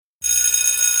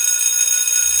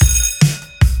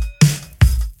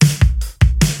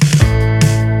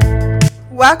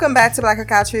Welcome back to Blacker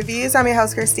Couch Reviews. I'm your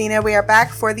host, Christina. We are back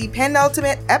for the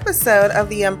penultimate episode of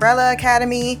the Umbrella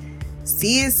Academy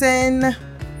Season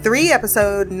 3,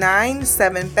 Episode 9,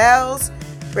 7 Bells,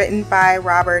 written by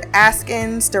Robert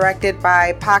Askins, directed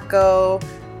by Paco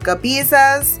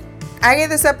Gabizas. I gave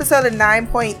this episode a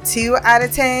 9.2 out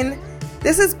of 10.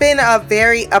 This has been a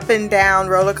very up and down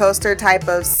roller coaster type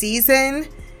of season.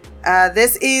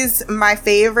 This is my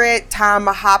favorite Tom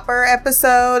Hopper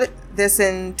episode this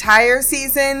entire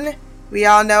season. We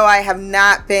all know I have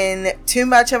not been too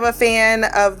much of a fan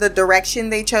of the direction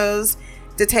they chose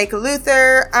to take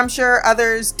Luther. I'm sure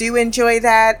others do enjoy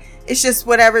that. It's just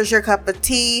whatever's your cup of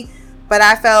tea. But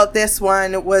I felt this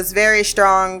one was very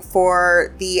strong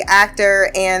for the actor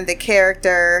and the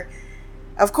character.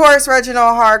 Of course,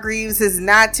 Reginald Hargreaves is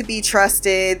not to be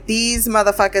trusted. These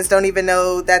motherfuckers don't even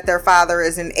know that their father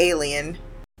is an alien.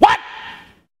 What?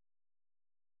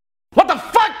 What the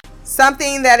fuck?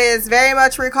 Something that is very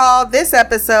much recalled this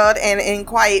episode and in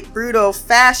quite brutal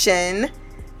fashion.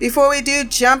 Before we do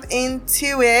jump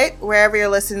into it, wherever you're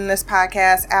listening to this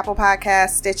podcast, Apple Podcasts,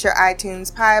 Stitcher,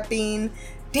 iTunes, Podbean.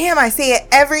 Damn, I say it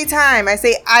every time. I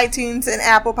say iTunes and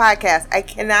Apple Podcasts. I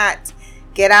cannot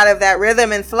get out of that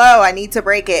rhythm and flow. I need to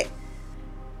break it.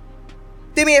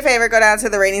 Do me a favor, go down to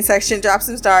the rating section, drop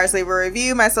some stars, leave a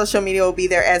review. My social media will be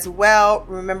there as well.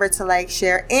 Remember to like,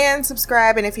 share, and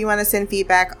subscribe. And if you want to send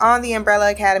feedback on the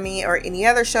Umbrella Academy or any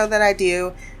other show that I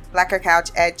do,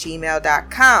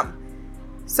 blackercouch@gmail.com.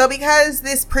 So because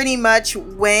this pretty much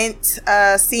went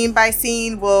scene by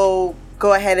scene, we'll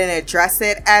go ahead and address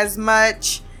it as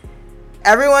much.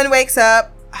 Everyone wakes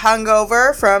up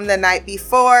hungover from the night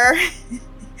before.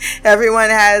 Everyone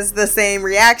has the same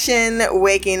reaction,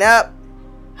 waking up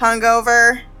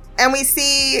hungover, and we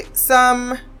see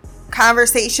some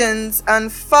conversations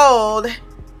unfold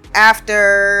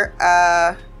after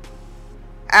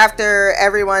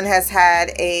everyone has had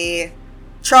a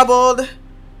troubled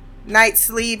night's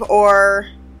sleep, or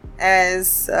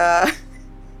as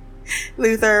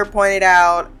Luther pointed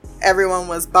out, everyone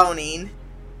was boning.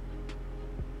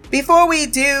 Before we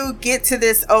do get to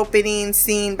this opening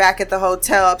scene back at the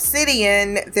Hotel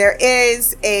Obsidian, there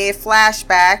is a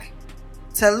flashback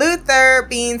to Luther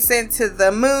being sent to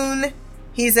the moon.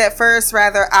 He's at first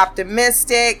rather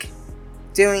optimistic,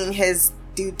 doing his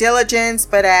due diligence,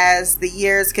 but as the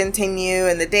years continue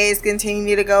and the days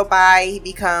continue to go by, he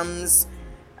becomes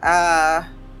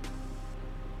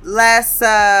less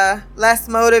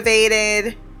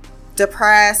motivated,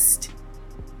 depressed,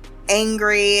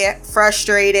 angry,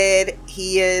 frustrated.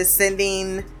 He is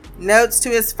sending notes to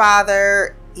his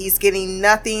father. He's getting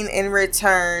nothing in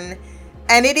return.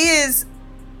 And it is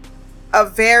a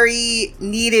very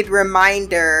needed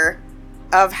reminder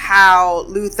of how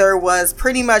Luther was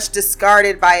pretty much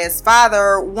discarded by his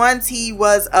father once he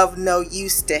was of no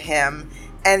use to him.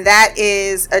 And that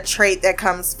is a trait that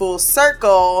comes full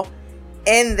circle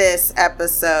in this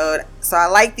episode. So I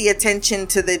like the attention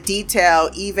to the detail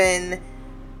even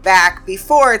back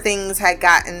before things had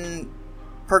gotten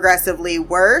progressively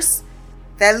worse.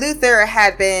 That Luther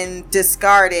had been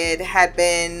discarded, had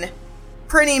been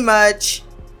pretty much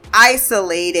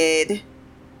isolated,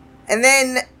 and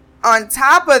then on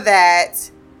top of that,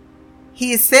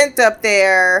 he's sent up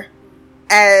there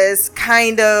as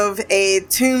kind of a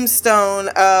tombstone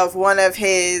of one of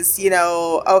his,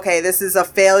 okay, this is a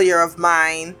failure of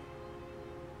mine.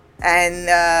 And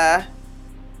I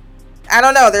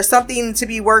don't know, there's something to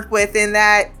be worked with in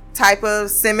that type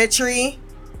of symmetry,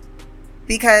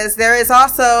 because there is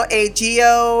also a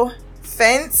geo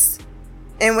fence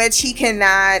in which he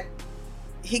cannot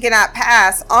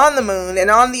pass on the moon. And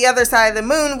on the other side of the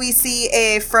moon, we see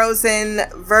a frozen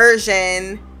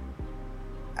version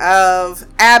of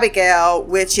Abigail,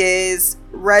 which is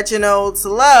Reginald's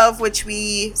love, which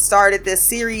we started this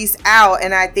series out.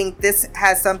 And I think this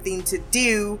has something to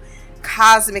do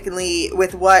cosmically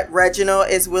with what Reginald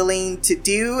is willing to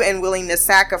do and willing to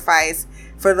sacrifice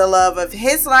for the love of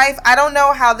his life. I don't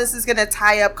know how this is going to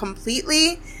tie up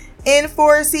completely in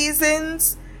 4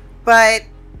 seasons, but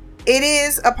it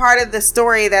is a part of the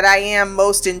story that I am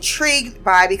most intrigued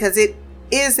by, because it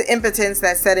is the impotence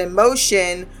that set in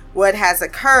motion what has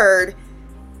occurred.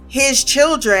 His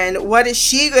children, what is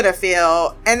she going to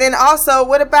feel? And then also,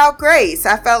 what about Grace?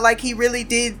 I felt like he really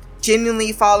did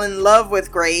genuinely fall in love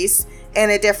with Grace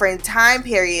in a different time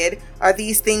period. Are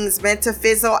these things meant to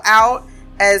fizzle out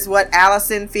as what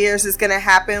Allison fears is going to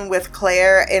happen with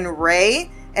Claire and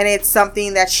Ray? And it's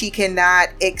something that she cannot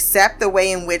accept, the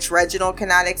way in which Reginald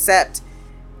cannot accept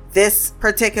this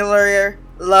particular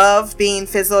love being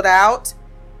fizzled out.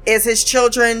 Is his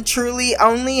children truly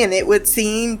only, and it would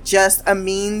seem, just a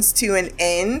means to an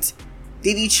end?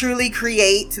 Did he truly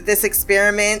create this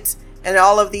experiment and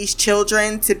all of these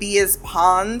children to be his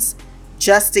pawns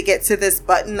just to get to this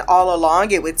button all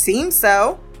along? It would seem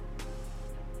so.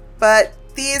 But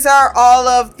these are all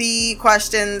of the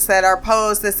questions that are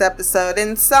posed this episode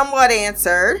and somewhat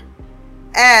answered,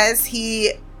 as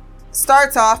he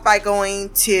starts off by going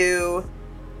to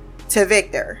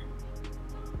Victor.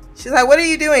 She's like, "What are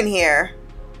you doing here?"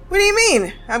 "What do you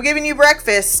mean? I'm giving you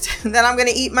breakfast that I'm going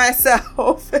to eat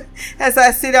myself as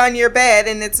I sit on your bed,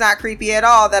 and it's not creepy at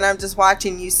all that I'm just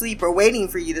watching you sleep or waiting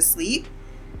for you to sleep."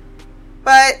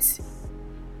 But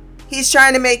he's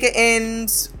trying to make an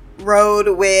ends road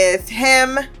with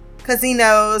him because he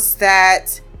knows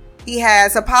that he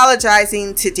has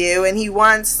apologizing to do, and he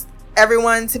wants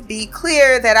everyone to be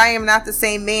clear that I am not the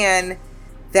same man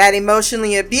that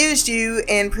emotionally abused you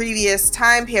in previous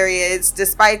time periods,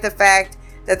 despite the fact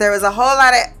that there was a whole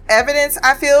lot of evidence,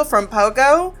 I feel, from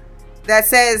Pogo that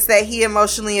says that he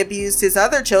emotionally abused his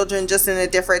other children just in a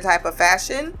different type of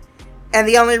fashion. And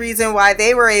the only reason why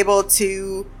they were able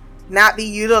to not be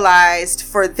utilized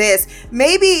for this,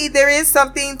 maybe there is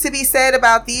something to be said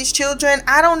about these children.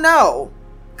 I don't know.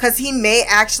 Because he may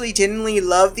actually genuinely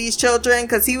love these children,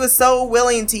 because he was so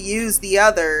willing to use the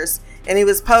others. And it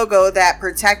was Pogo that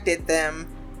protected them.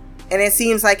 And it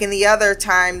seems like in the other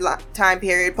time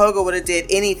period, Pogo would have did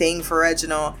anything for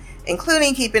Reginald,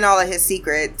 including keeping all of his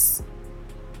secrets.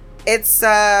 It's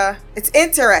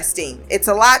interesting. It's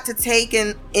a lot to take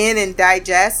in and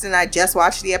digest, and I just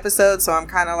watched the episode, so I'm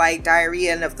kind of like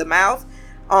diarrhea of the mouth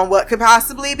on what could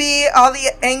possibly be all the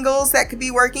angles that could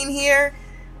be working here.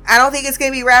 I don't think it's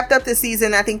going to be wrapped up this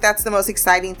season. I think that's the most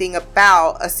exciting thing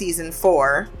about a season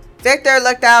 4. Victor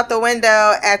looked out the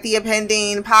window at the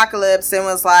impending apocalypse and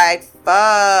was like,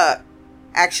 "Fuck."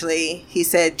 Actually, he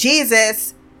said,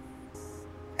 "Jesus."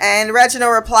 And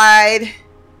Reginald replied,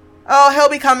 "Oh, he'll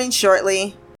be coming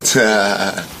shortly."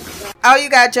 Oh, you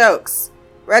got jokes.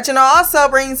 Reginald also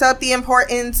brings up the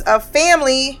importance of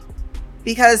family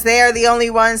because they are the only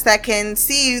ones that can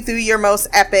see you through your most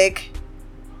epic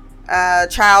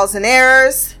trials and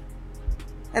errors.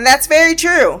 And that's very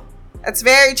true. That's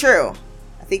very true.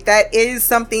 I think that is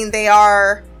something they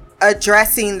are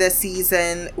addressing this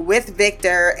season with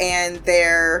Victor and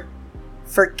their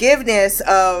forgiveness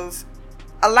of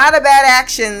a lot of bad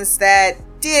actions that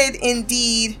did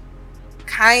indeed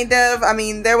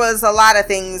there was a lot of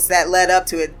things that led up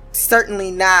to it.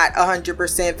 Certainly not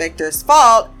 100% Victor's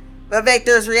fault, but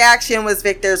Victor's reaction was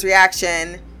Victor's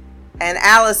reaction. And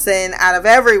Allison, out of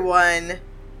everyone,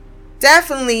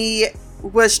 definitely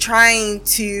was trying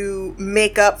to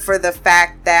make up for the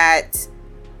fact that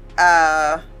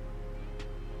that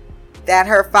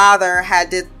her father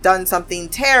had done something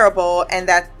terrible, and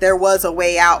that there was a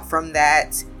way out from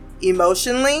that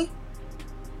emotionally.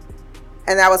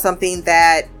 And that was something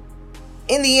that,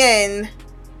 in the end,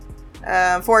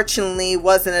 unfortunately,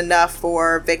 wasn't enough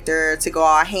for Victor to go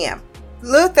all ham.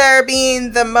 Luther,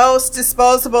 being the most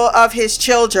disposable of his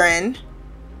children,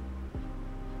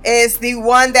 is the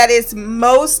one that is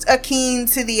most keen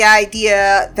to the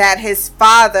idea that his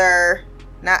father,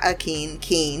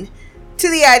 keen to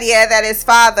the idea that his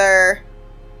father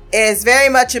is very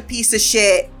much a piece of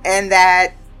shit, and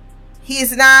that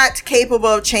he's not capable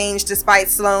of change, despite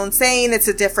Sloane saying it's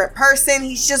a different person.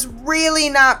 He's just really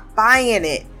not buying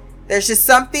it. There's just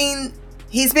something.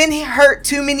 He's been hurt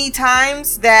too many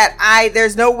times that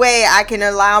there's no way I can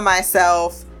allow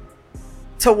myself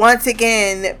to once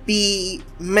again be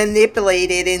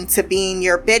manipulated into being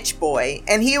your bitch boy.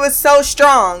 And he was so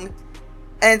strong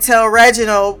until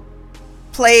Reginald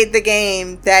played the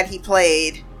game that he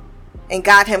played and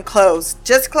got him close,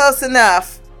 just close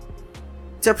enough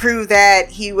to prove that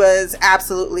he was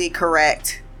absolutely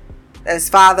correct, that his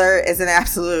father is an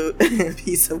absolute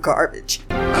piece of garbage.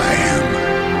 I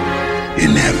am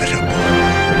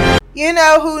inevitable. You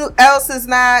know who else is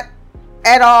not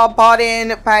at all bought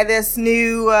in by this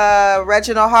new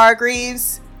Reginald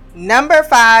Hargreaves? Number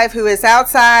 5, who is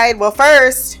outside. Well,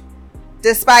 first,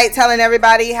 despite telling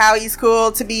everybody how he's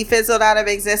cool to be fizzled out of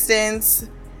existence,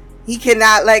 he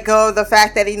cannot let go of the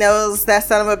fact that he knows that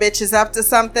son of a bitch is up to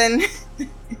something.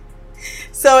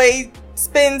 So he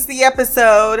spends the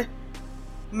episode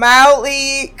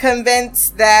mildly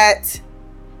convinced that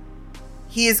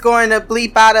he is going to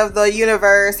bleep out of the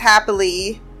universe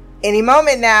happily any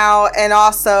moment now, and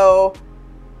also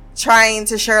trying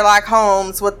to Sherlock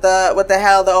Holmes what the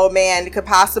hell the old man could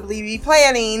possibly be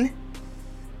planning.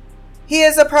 He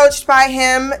is approached by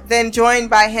him, then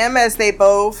joined by him as they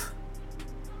both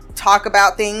talk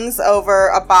about things over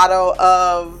a bottle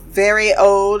of very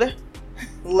old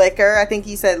liquor. I think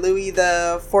he said Louis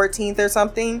the 14th or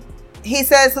something. He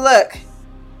says, "Look,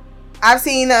 I've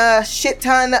seen a shit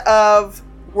ton of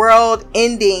world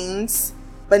endings,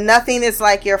 but nothing is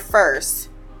like your first,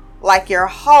 like your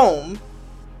home.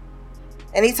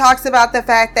 And he talks about the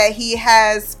fact that he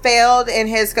has failed in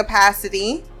his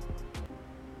capacity.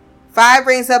 5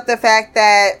 brings up the fact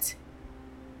that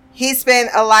he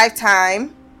spent a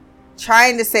lifetime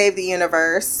trying to save the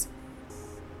universe,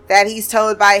 that he's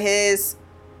told by his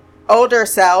older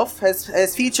self,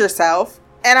 his future self.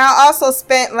 And I also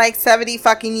spent like 70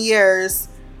 fucking years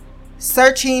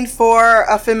searching for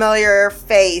a familiar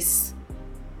face.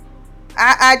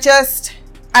 I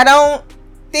don't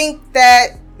think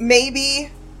that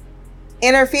maybe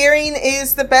interfering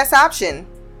is the best option.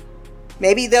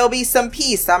 Maybe there'll be some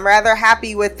peace. I'm rather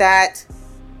happy with that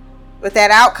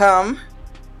outcome.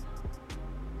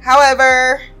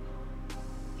 However,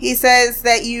 he says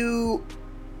that you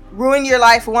ruined your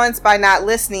life once by not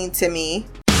listening to me.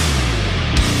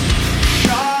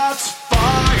 Shots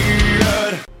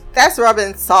fired. That's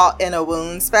rubbing salt in a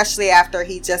wound, especially after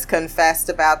he just confessed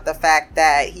about the fact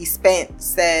that he spent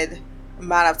said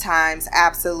amount of times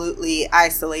absolutely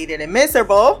isolated and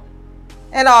miserable.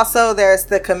 And also there's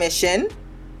the commission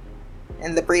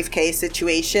and the briefcase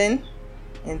situation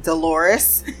and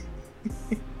Dolores.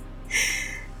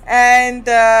 And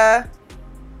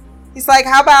he's like,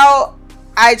 how about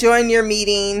I join your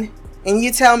meeting and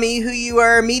you tell me who you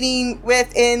were meeting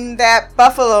with in that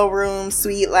Buffalo Room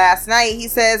suite last night? He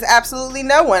says, absolutely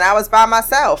no one. I was by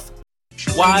myself.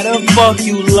 Why the fuck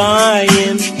you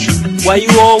lying? Why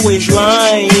you always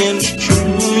lying?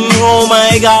 Oh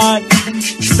my god,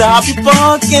 stop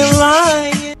fucking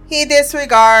lying. He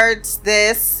disregards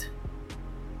this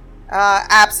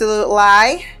absolute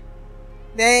lie.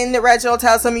 Then Reginald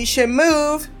tells him you should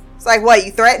move. It's like, what,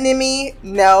 you threatening me?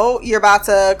 No, you're about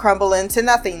to crumble into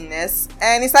nothingness.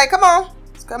 And he's like, come on,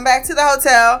 let's come back to the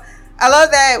hotel. I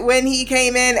love that when he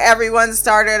came in, everyone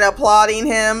started applauding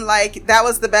him. Like, that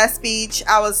was the best speech.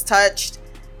 I was touched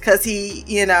because he,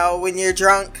 you know, when you're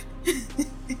drunk,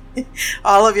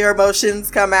 all of your emotions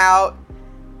come out,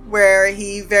 where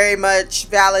he very much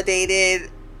validated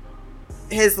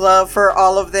his love for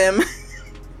all of them,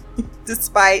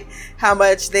 despite how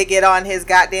much they get on his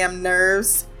goddamn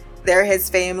nerves. They're his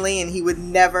family, and he would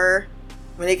never,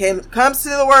 when it comes to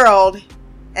the world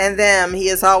and them, he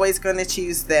is always going to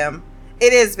choose them.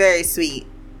 It is very sweet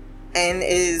and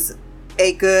is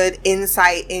a good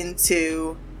insight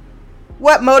into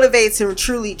what motivates him,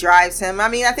 truly drives him. I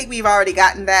mean, I think we've already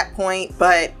gotten that point,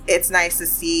 but it's nice to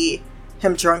see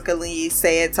him drunkenly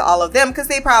say it to all of them, because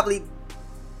they probably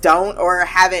don't or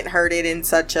haven't heard it in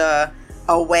such a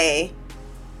way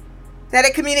that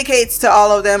it communicates to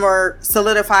all of them or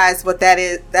solidifies what that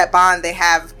is, that bond they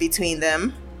have between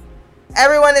them.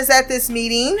 Everyone is at this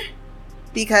meeting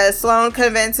because Sloane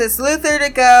convinces Luther to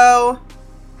go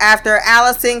after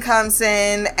Allison comes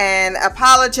in and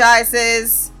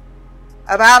apologizes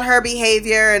about her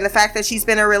behavior and the fact that she's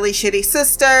been a really shitty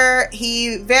sister.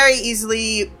 He very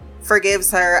easily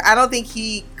forgives her. I don't think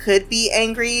he could be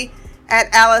angry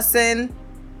at Allison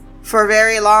for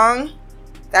very long.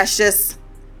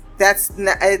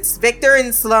 It's Victor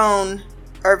and Sloane,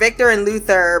 or Victor and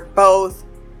Luther both,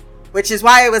 which is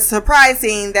why it was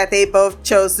surprising that they both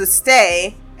chose to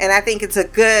stay. And I think it's a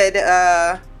good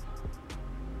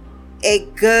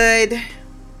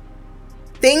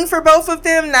thing for both of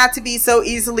them not to be so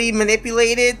easily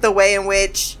manipulated the way in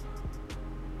which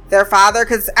their father,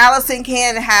 because Allison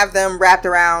can have them wrapped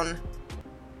around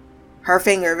her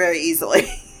finger very easily,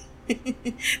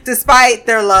 despite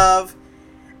their love.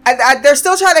 They're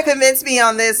still trying to convince me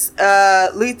on this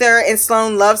Luther and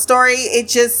Sloane love story. It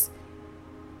just,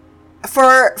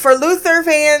 for Luther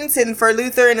fans and for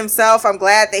Luther and himself, I'm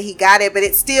glad that he got it, but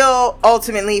it still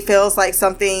ultimately feels like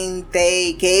something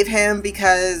they gave him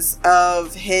because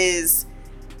of his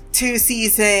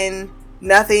 2-season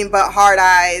nothing but hard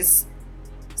eyes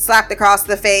slapped across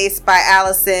the face by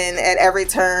Allison at every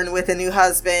turn with a new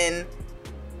husband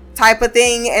type of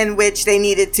thing, in which they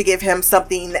needed to give him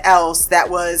something else that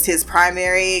was his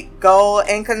primary goal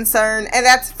and concern. And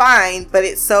that's fine, but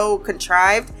it's so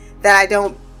contrived that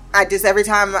I just, every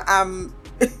time I'm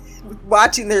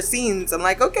watching their scenes, I'm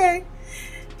like, okay,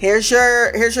 here's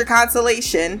your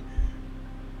consolation.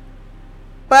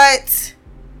 But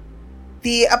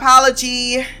the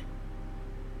apology,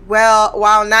 well,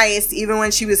 while nice, even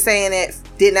when she was saying it,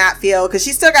 did not feel, because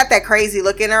she still got that crazy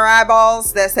look in her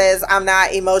eyeballs that says, I'm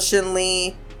not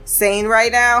emotionally sane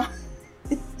right now.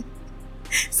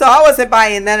 So I wasn't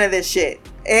buying none of this shit.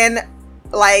 And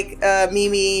like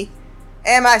Mimi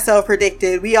and myself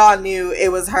predicted, we all knew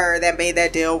it was her that made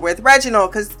that deal with Reginald,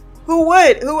 because who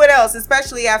would else,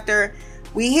 especially after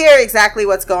we hear exactly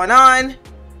what's going on.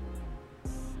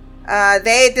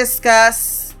 They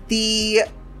discuss the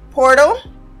portal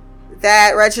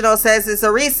that Reginald says is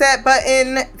a reset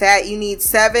button, that you need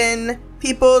 7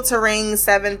 people to ring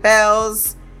 7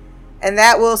 bells, and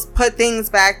that will put things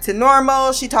back to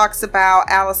normal. She talks about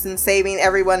Allison saving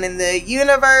everyone in the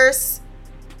universe.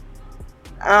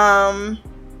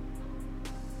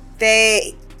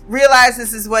 They realize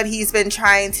this is what he's been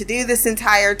trying to do this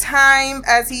entire time,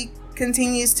 as he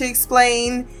continues to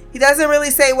explain. He doesn't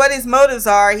really say what his motives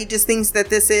are. He just thinks that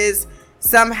this is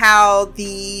somehow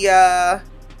the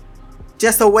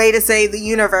just a way to save the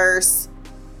universe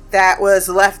that was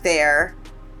left there.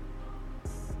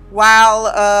 While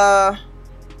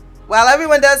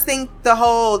everyone does think the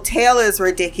whole tale is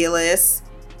ridiculous,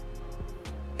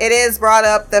 it is brought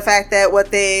up the fact that what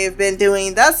they've been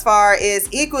doing thus far is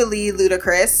equally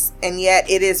ludicrous, and yet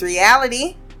it is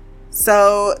reality.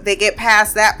 So they get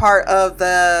past that part of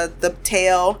the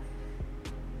tale,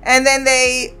 and then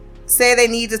they say they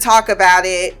need to talk about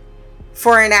it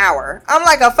for an hour. I'm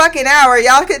like, a fucking hour?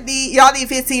 Y'all need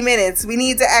 15 minutes. We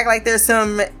need to act like there's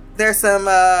some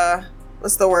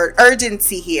what's the word?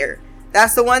 Urgency here.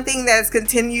 That's the one thing that's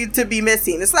continued to be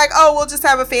missing. It's like, oh, we'll just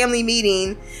have a family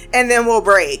meeting and then we'll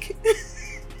break.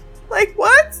 Like,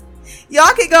 what?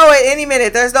 Y'all can go at any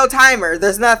minute. There's no timer.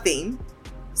 There's nothing.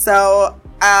 So,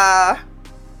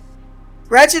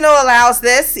 Reginald allows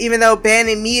this, even though Ben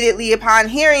immediately upon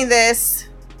hearing this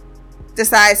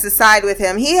decides to side with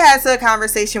him. He has a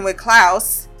conversation with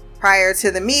Klaus prior to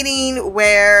the meeting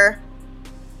where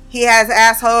he has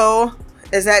asshole.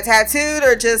 Is that tattooed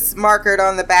or just markered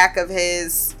on the back of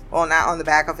his, well, not on the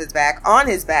back of his back, on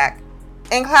his back?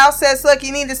 And Klaus says, look,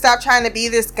 you need to stop trying to be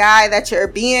this guy that you're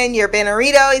being. You're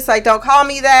Benarito. He's like, don't call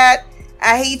me that.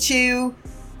 I hate you.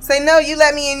 Say, no, you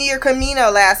let me in your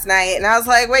Camino last night. And I was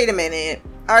like, wait a minute.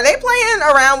 Are they playing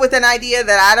around with an idea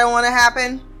that I don't want to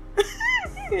happen?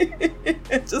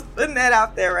 Just putting that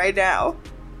out there right now.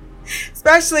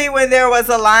 Especially when there was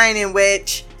a line in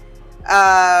which,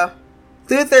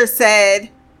 Luther said,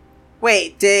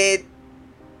 wait, did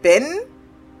Ben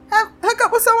hook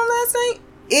up with someone last night?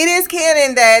 It is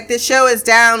canon that the show is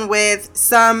down with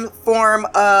some form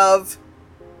of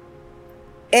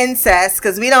incest,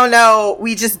 because we don't know.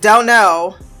 We just don't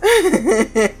know.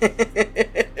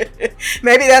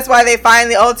 Maybe that's why they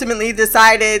finally ultimately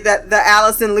decided that the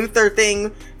Allison Luther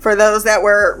thing, for those that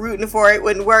were rooting for it,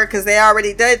 wouldn't work, because they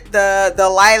already did the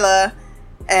Lila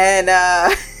and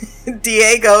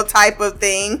Diego type of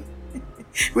thing.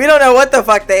 We don't know what the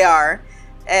fuck they are,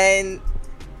 and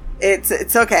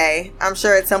it's okay. I'm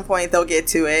sure at some point they'll get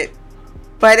to it,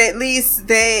 but at least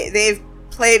they've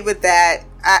played with that.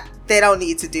 They don't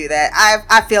need to do that.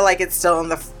 I feel like it's still in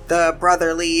the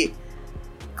brotherly,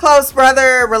 close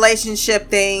brother relationship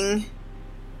thing,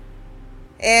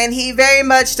 and he very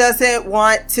much doesn't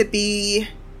want to be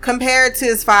compared to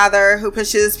his father, who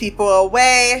pushes people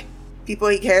away, people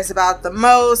he cares about the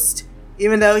most,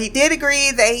 even though he did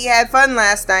agree that he had fun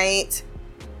last night.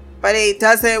 But he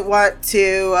doesn't want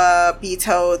to be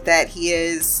told that he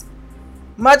is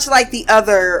much like the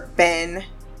other Ben.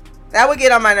 That would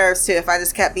get on my nerves too if I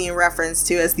just kept being referenced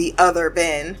to as the other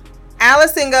Ben.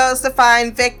 Allison goes to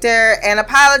find Victor and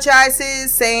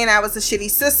apologizes, saying I was a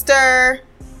shitty sister,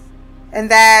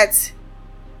 and that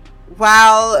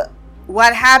while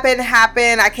what happened,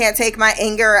 I can't take my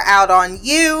anger out on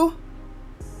you,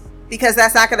 because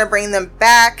that's not going to bring them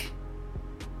back.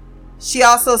 She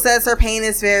also says her pain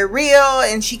is very real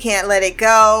and she can't let it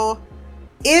go.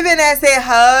 Even as they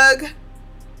hug,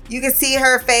 you can see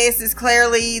her face is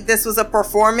clearly this was a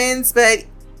performance, but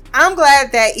I'm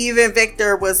glad that even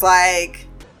Victor was like,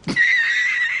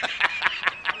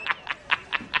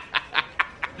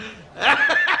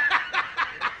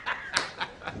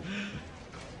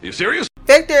 You serious?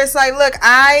 Victor is like, look,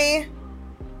 I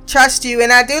trust you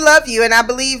and I do love you and I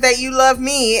believe that you love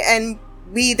me, and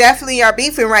we definitely are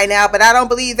beefing right now, but I don't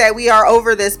believe that we are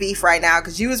over this beef right now,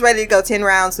 because you was ready to go 10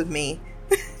 rounds with me.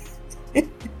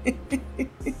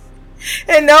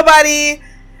 And nobody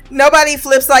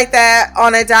flips like that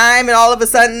on a dime, and all of a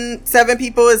sudden 7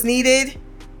 people is needed,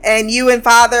 and you and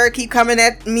father keep coming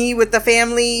at me with the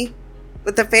family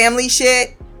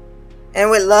shit and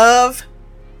with love.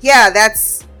 Yeah,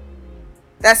 that's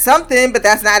something, but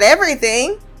that's not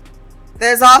everything.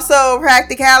 There's also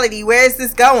practicality. Where is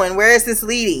this going? Where is this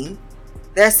leading?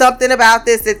 There's something about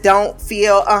this that don't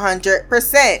feel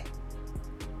 100%.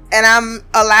 And I'm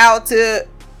allowed to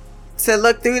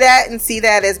look through that and see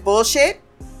that as bullshit.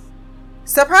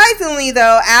 Surprisingly,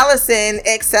 though, Allison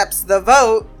accepts the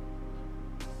vote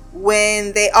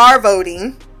when they are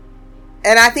voting.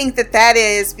 And I think that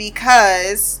is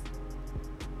because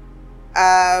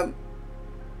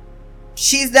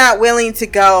she's not willing to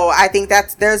go. I think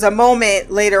there's a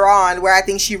moment later on where I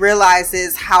think she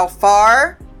realizes how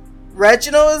far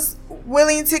Reginald is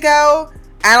willing to go.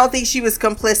 I don't think she was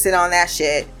complicit on that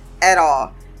shit at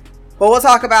all. But we'll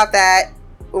talk about that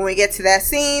when we get to that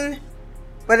scene.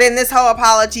 But in this whole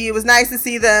apology, it was nice to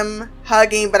see them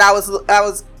hugging, but I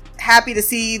was happy to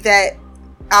see that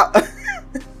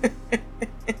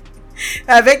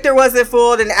Victor wasn't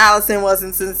fooled and Allison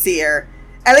wasn't sincere.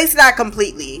 At least not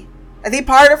completely. I think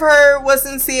part of her was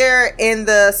sincere in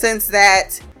the sense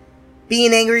that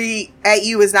being angry at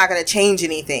you is not going to change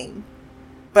anything.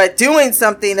 But doing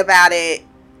something about it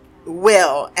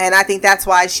will. And I think that's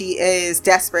why she is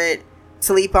desperate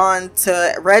to leap on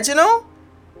to Reginald.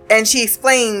 And she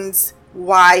explains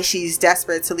why she's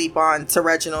desperate to leap on to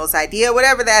Reginald's idea,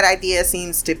 whatever that idea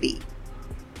seems to be.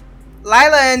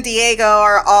 Lila and Diego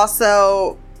are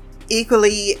also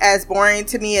equally as boring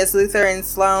to me as Luther and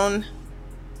Sloane.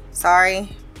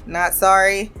 Sorry, not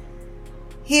sorry.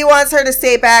 He wants her to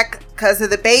stay back because of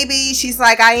the baby. She's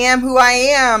like, I am who I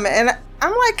am. And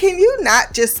I'm like, can you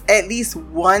not just at least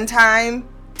one time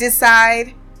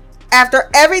decide? After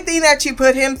everything that you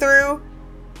put him through,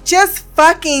 just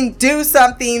fucking do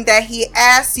something that he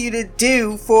asks you to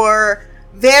do for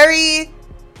very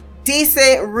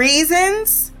decent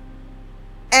reasons.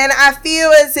 And I feel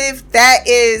as if that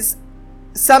is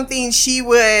something she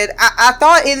would... I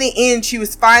thought in the end she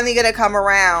was finally going to come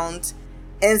around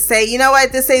and say, you know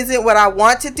what, this isn't what I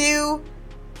want to do,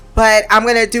 but I'm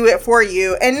going to do it for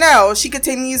you. And no, she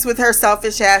continues with her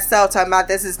selfish ass self talking about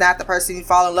this is not the person you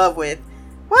fall in love with.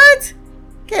 What?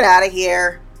 Get out of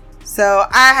here. So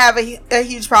I have a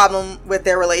huge problem with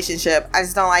their relationship. I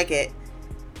just don't like it.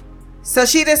 So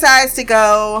she decides to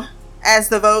go as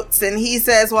the votes, and he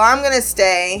says, well, I'm going to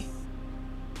stay.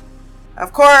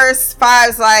 Of course,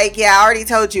 Five's like, yeah, I already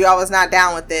told you I was not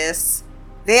down with this.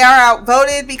 They are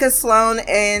outvoted because Sloane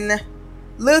and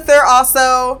Luther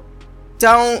also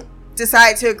don't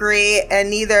decide to agree, and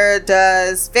neither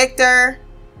does Victor.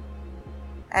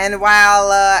 And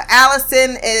while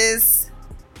Allison is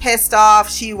pissed off,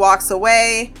 she walks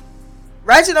away.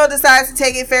 Reginald decides to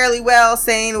take it fairly well,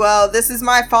 saying, well, this is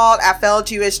my fault. I failed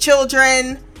you as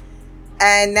children,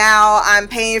 and now I'm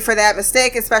paying for that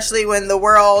mistake, especially when the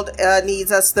world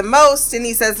needs us the most. And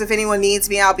he says, if anyone needs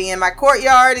me, I'll be in my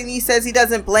courtyard. And he says he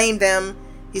doesn't blame them.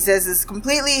 He says it's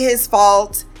completely his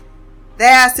fault. They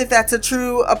asked if that's a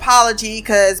true apology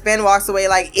because Ben walks away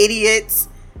like idiots.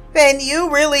 Ben, you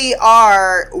really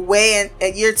are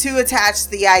you're too attached to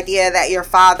the idea that your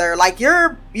father, like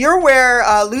you're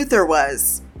where Luther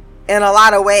was in a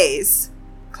lot of ways.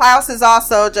 Klaus is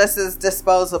also just as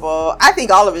disposable. I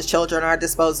think all of his children are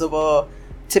disposable,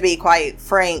 to be quite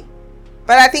frank.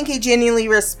 But I think he genuinely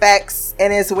respects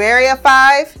and is wary of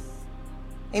Five.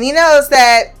 And he knows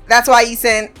that that's why he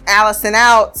sent Allison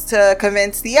out to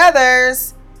convince the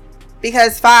others,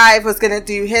 because Five was going to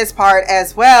do his part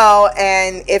as well.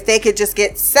 And if they could just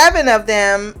get 7 of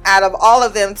them out of all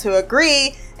of them to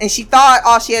agree, and she thought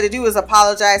all she had to do was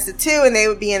apologize to 2 and they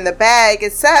would be in the bag,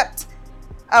 except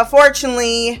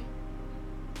unfortunately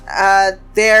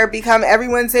they're become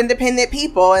everyone's independent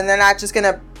people, and they're not just going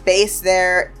to base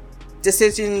their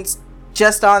decisions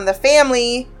just on the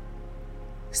family.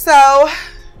 So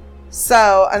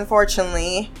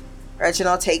unfortunately,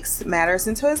 Reginald takes matters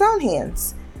into his own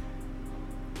hands.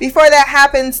 Before that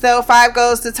happens, though, Five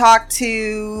goes to talk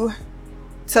to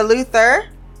Luther.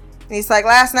 And he's like,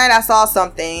 last night I saw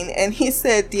something. And he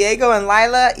said, Diego and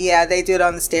Lila, yeah, they do it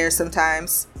on the stairs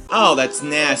sometimes. Oh, that's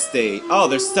nasty. Oh,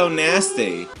 they're so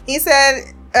nasty. He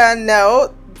said,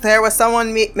 no, there was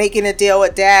someone making a deal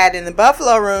with Dad in the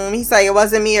Buffalo Room. He's like, it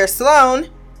wasn't me or Sloane.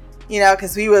 You know,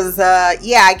 because we was,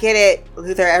 yeah, I get it,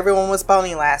 Luther, everyone was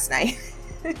boning last night.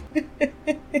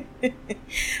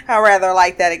 I rather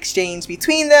like that exchange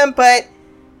between them, but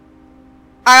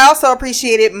I also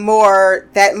appreciated more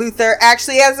that Luther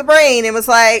actually has a brain and was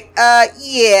like,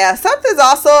 yeah, something's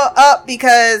also up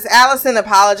because Allison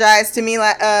apologized to me,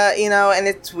 you know, and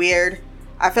it's weird.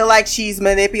 I feel like she's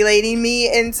manipulating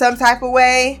me in some type of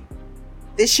way.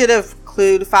 This should have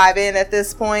clued Five in at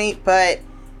this point, but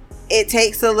it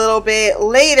takes a little bit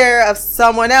later of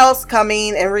someone else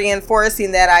coming and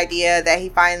reinforcing that idea that he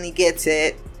finally gets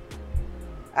it.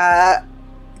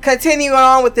 Continuing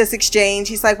on with this exchange,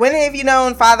 he's like, when have you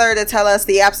known Father to tell us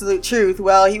the absolute truth?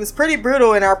 Well, he was pretty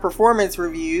brutal in our performance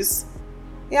reviews.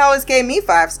 He always gave me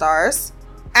 5 stars.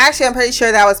 Actually, I'm pretty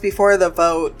sure that was before the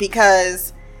vote,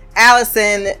 because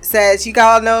Allison says, you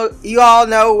all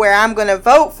know where I'm going to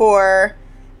vote for.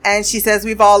 And she says,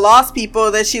 we've all lost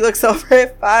people. Then she looks over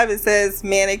at 5 and says,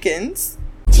 mannequins.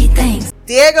 Gee, thanks.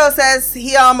 Diego says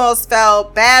he almost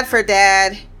felt bad for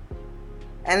Dad.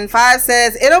 And 5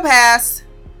 says, it'll pass.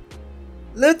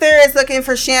 Luther is looking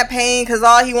for champagne because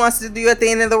all he wants to do at the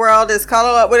end of the world is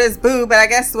cuddle up with his boo. But I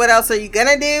guess what else are you going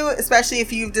to do? Especially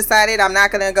if you've decided I'm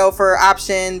not going to go for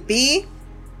option B.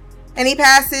 And he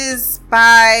passes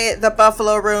by the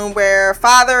Buffalo Room where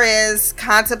Father is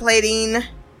contemplating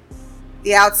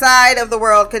the outside of the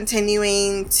world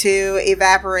continuing to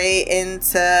evaporate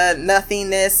into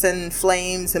nothingness and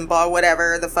flames and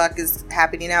whatever the fuck is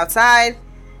happening outside.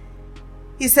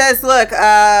 He says, look,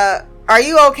 are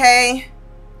you okay?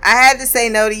 I had to say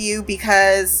no to you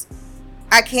because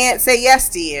I can't say yes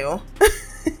to you.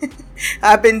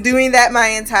 I've been doing that my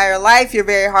entire life. You're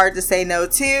very hard to say no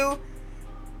to.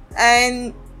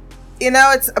 And, you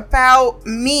know, it's about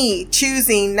me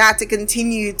choosing not to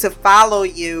continue to follow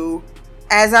you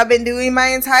as I've been doing my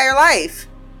entire life.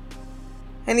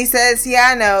 And he says, yeah,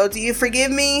 I know. Do you forgive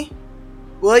me?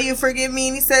 Will you forgive me?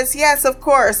 And he says, yes, of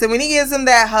course. And when he gives him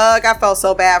that hug, I felt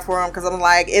so bad for him because I'm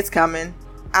like, it's coming.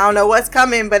 I don't know what's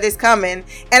coming, but it's coming.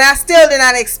 And I still did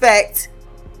not expect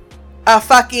a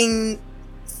fucking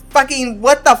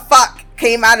what the fuck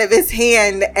came out of his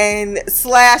hand and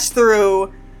slashed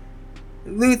through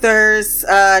Luther's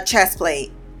chest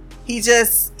plate. He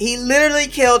literally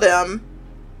killed him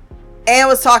and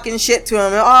was talking shit to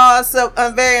him. Oh, so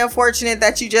I'm very unfortunate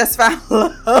that you just found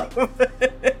love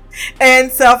and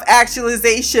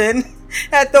self-actualization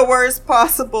at the worst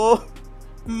possible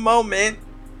moment.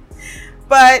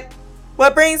 But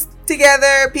what brings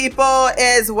together people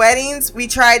is weddings. We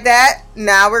tried that.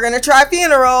 Now we're going to try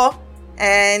funeral.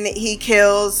 And he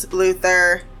kills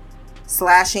Luther,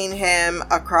 slashing him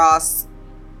across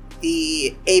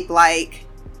the ape-like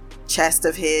chest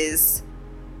of his,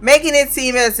 making it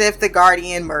seem as if the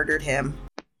Guardian murdered him.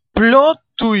 Plot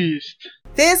twist.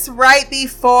 This right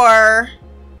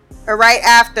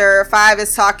after 5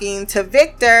 is talking to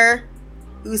Victor,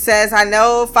 who says, I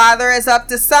know Father is up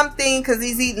to something because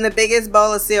he's eating the biggest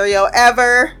bowl of cereal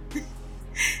ever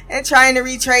and trying to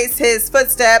retrace his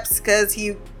footsteps because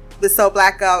he was so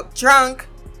blackout drunk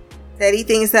that he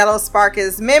thinks that'll spark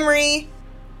his memory.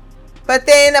 But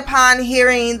then upon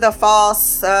hearing the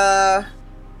false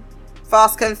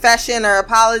confession or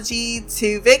apology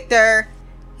to Victor,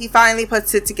 he finally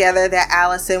puts it together that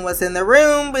Allison was in the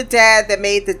room with Dad that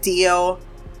made the deal.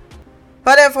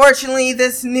 But unfortunately,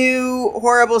 this new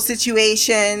horrible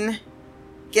situation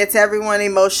gets everyone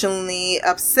emotionally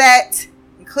upset,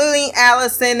 including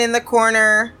Allison in the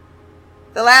corner.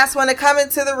 The last one to come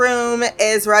into the room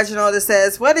is Reginald, that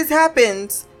says, what has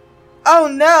happened? Oh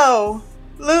no,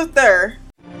 Luther.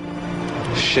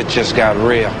 Shit just got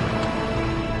real.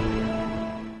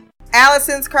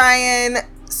 Allison's crying.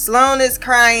 Sloane is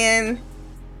crying.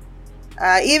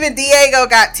 Even Diego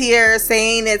got tears,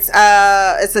 saying it's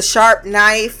a sharp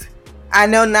knife. I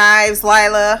know knives,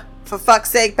 Lila. For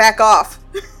fuck's sake, back off.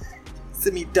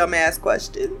 Send me dumbass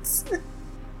questions.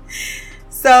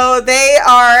 So they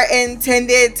are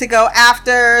intended to go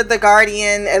after the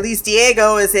Guardian. At least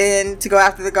Diego is in to go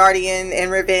after the Guardian in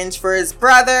revenge for his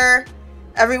brother.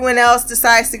 Everyone else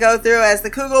decides to go through as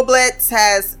the Kugel Blitz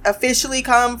has officially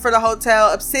come for the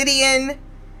Hotel Obsidian.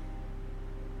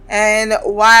 And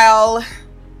while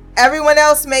everyone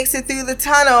else makes it through the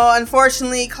tunnel,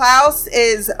 unfortunately, Klaus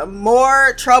is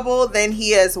more trouble than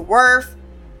he is worth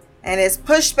and is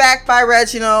pushed back by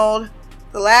Reginald.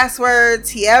 The last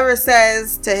words he ever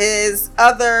says to his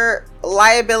other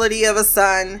liability of a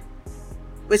son,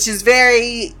 which is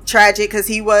very tragic because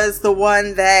he was the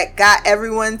one that got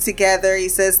everyone together. He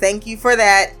says, thank you for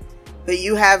that, but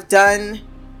you have done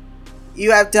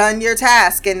your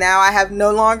task, and now I have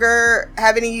no longer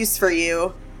have any use for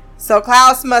you. So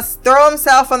Klaus must throw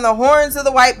himself on the horns of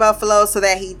the white buffalo so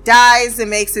that he dies and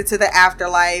makes it to the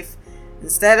afterlife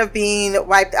instead of being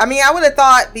wiped. I mean, I would have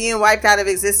thought being wiped out of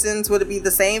existence would be the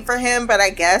same for him, but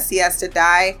I guess he has to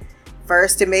die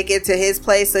first to make it to his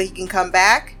place so he can come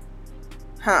back.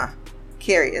 Huh.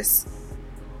 Curious.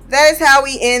 That is how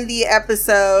we end the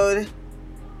episode.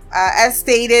 As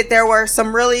stated, there were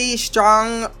some really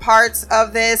strong parts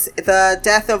of this. The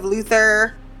death of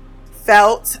Luther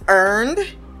felt earned,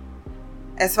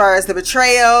 as far as the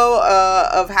betrayal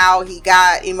of how he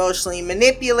got emotionally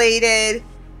manipulated,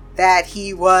 that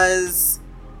he was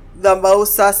the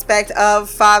most suspect of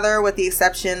Father, with the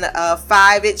exception of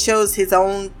 5. It shows his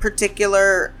own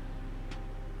particular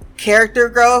character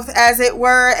growth, as it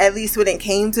were, at least when it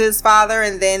came to his father.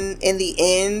 And then in the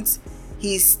end,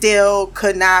 he still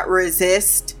could not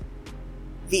resist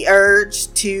the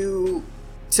urge to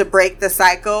break the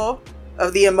cycle.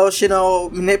 of the emotional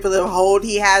manipulative hold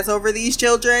he has over these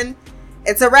children.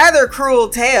 It's a rather cruel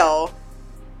tale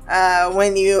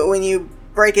when you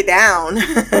break it down.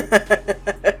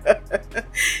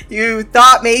 You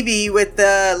thought maybe with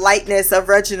the lightness of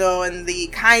Reginald and the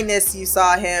kindness you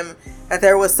saw him that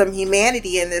there was some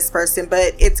humanity in this person,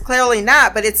 but it's clearly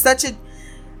not. But it's such a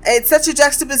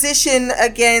juxtaposition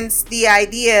against the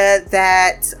idea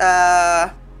that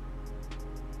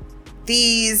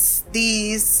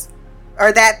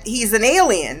that he's an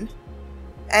alien.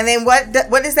 And then what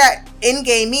does that end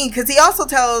game mean? Because he also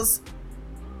tells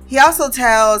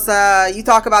you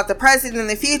talk about the present and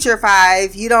the future,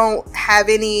 Five. You don't have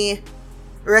any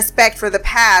respect for the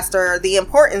past or the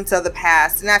importance of the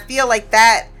past. And I feel like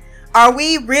that, have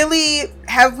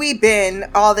we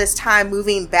been all this time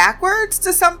moving backwards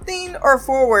to something or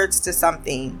forwards to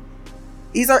something?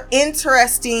 These are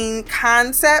interesting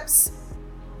concepts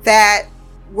that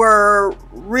were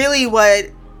really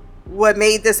what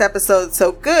made this episode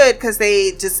so good, because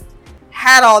they just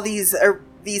had all these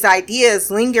ideas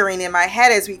lingering in my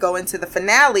head as we go into the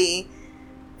finale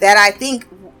that I think,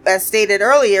 as stated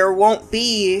earlier, won't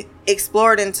be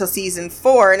explored until season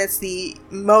 4. And it's the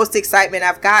most excitement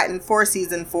I've gotten for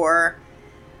season 4,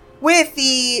 with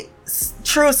the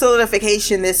true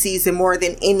solidification this season more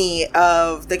than any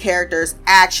of the characters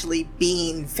actually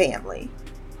being family.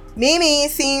 Mimi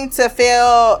seemed to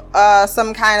feel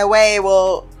some kind of way,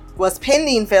 was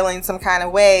pending feeling some kind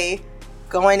of way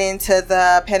going into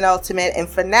the penultimate and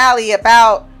finale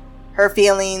about her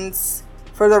feelings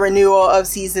for the renewal of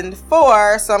season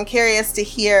 4. So I'm curious to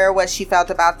hear what she felt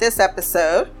about this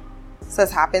episode. So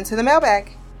let's hop into the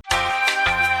mailbag.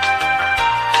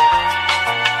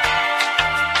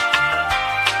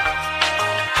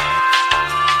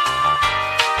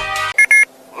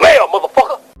 Mail,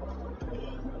 motherfucker!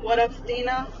 What up,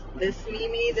 Stina? This is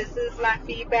Mimi. This is my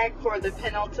feedback for the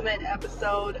penultimate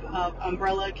episode of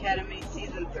Umbrella Academy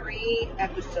Season 3,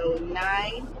 Episode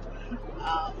 9.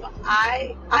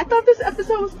 I thought this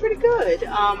episode was pretty good.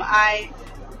 I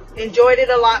enjoyed it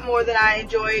a lot more than I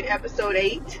enjoyed Episode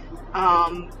 8.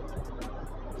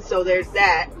 So there's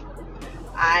that.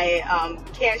 I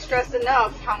can't stress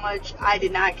enough how much I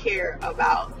did not care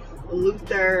about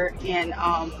Luther and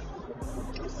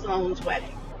Sloane's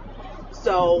wedding.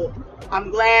 So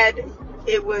I'm glad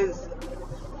it was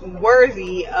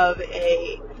worthy of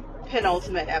a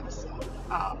penultimate episode.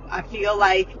 I feel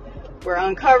like we're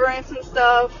uncovering some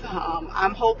stuff.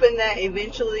 I'm hoping that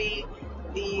eventually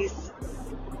these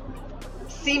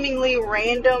seemingly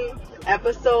random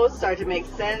episodes start to make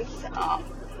sense.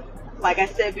 Like I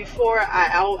said before,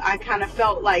 I kind of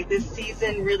felt like this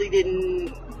season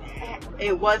really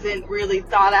it wasn't really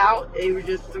thought out. They were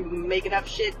just making up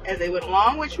shit as they went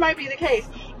along, which might be the case,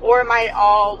 or it might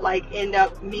all like end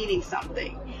up meaning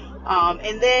something.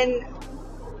 And then,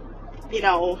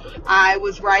 I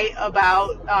was right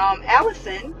about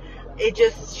Allison.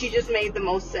 She just made the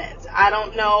most sense. I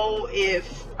don't know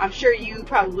if, I'm sure you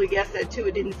probably guessed that too.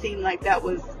 It didn't seem like that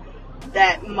was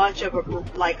that much of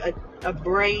a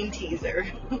brain teaser.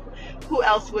 Who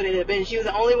else would it have been? She was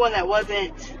the only one that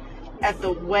wasn't at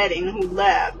the wedding who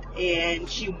left, and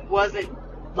she wasn't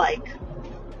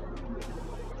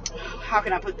how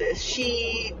can I put this?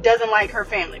 She doesn't like her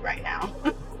family right now.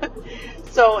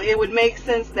 So it would make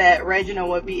sense that Reginald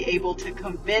would be able to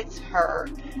convince her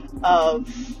of,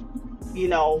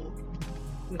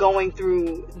 going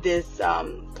through this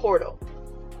portal.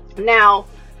 Now,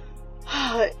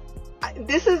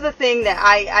 this is the thing that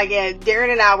I get.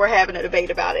 Darren and I were having a debate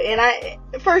about it.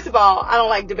 And first of all, I don't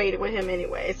like debating with him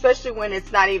anyway, especially when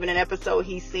it's not even an episode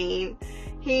he's seen.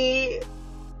 He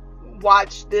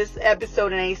watched this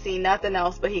episode and ain't seen nothing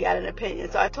else, but he got an opinion.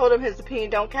 So I told him his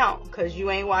opinion don't count because you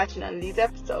ain't watching none of these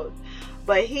episodes.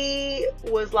 But he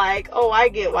was like, oh, I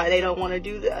get why they don't want to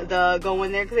do the go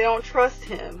in there, because they don't trust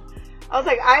him. I was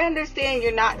like, I understand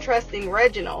you're not trusting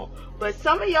Reginald, but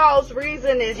some of y'all's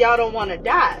reason is y'all don't want to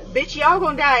die. Bitch, y'all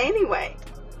gonna die anyway.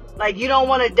 Like, you don't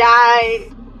want to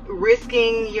die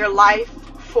risking your life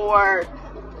for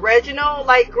Reginald.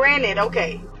 Like, granted,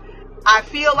 okay, I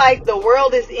feel like the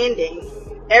world is ending.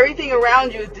 Everything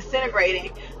around you is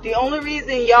disintegrating. The only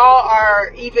reason y'all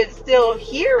are even still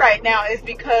here right now is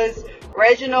because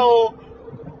Reginald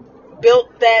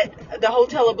built the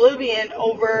Hotel Oblivion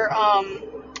over,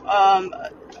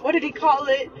 what did he call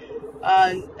it?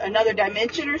 Another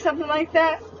dimension or something like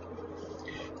that.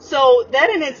 So that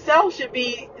in itself should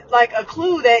be like a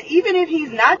clue that even if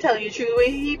he's not telling you the truth,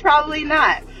 he probably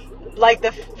not. Like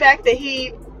the fact that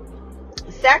he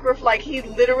he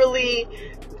literally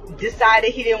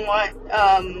decided he didn't want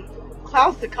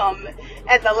Klaus to come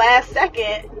at the last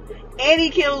second, and he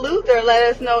killed Luther,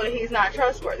 let us know that he's not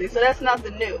trustworthy. So that's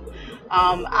nothing new.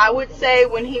 I would say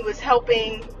when he was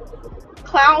helping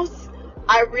Klaus,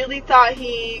 I really thought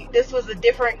this was a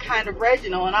different kind of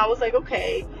Reginald, and I was like,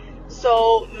 okay,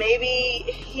 so maybe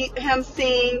him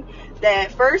seeing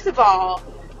that, first of all,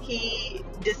 he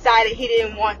decided he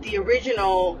didn't want the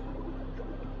original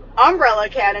Umbrella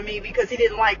Academy because he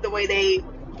didn't like the way they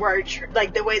were,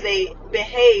 like the way they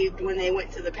behaved when they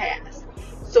went to the past.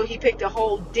 So he picked a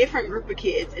whole different group of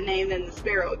kids and named them the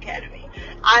Sparrow Academy.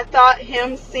 I thought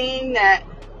him seeing that,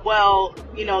 well,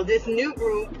 you know, this new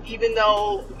group, even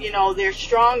though, you know, they're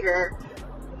stronger,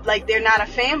 like, they're not a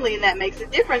family, and that makes a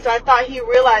difference. So I thought he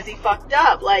realized he fucked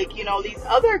up. Like, you know, these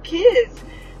other kids,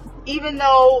 even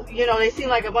though, you know, they seem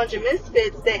like a bunch of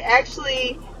misfits, they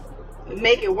actually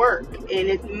make it work.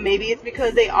 And maybe it's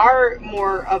because they are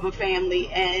more of a family,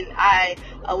 and I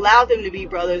allow them to be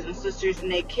brothers and sisters,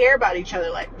 and they care about each other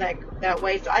like that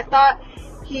way. So I thought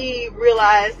he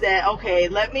realized that, okay,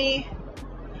 let me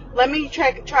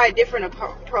try a different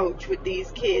approach with these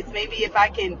kids. Maybe if I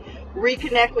can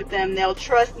reconnect with them, they'll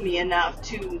trust me enough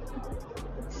to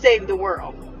save the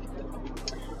world.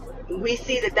 We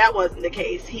see that wasn't the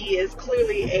case. He is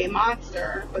clearly a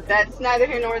monster, but that's neither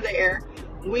here nor there.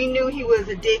 We knew he was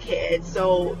a dickhead,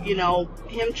 so, you know,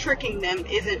 him tricking them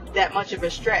isn't that much of a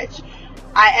stretch.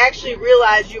 I actually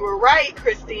realized you were right,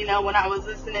 Christina, when I was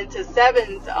listening to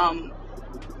Seven's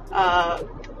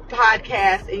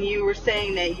podcast, and you were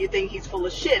saying that you think he's full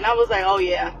of shit, and I was like, oh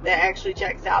yeah, that actually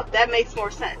checks out. That makes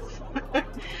more sense.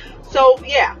 So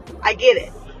yeah, I get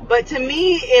it. But to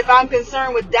me, if I'm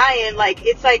concerned with dying, like,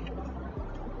 it's like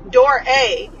door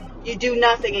A, you do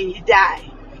nothing and you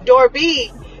die. Door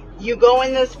B, you go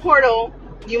in this portal,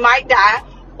 you might die,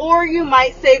 or you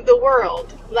might save the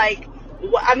world. Like,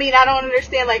 I mean, I don't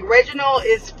understand. Like, Reginald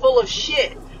is full of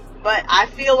shit, but I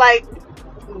feel like,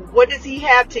 what does he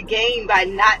have to gain by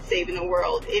not saving the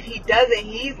world? If he doesn't,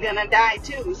 he's gonna die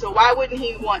too. So why wouldn't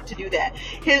he want to do that?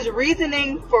 His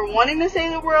reasoning for wanting to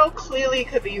save the world clearly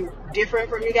could be different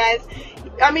from you guys.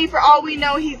 I mean, for all we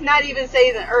know, he's not even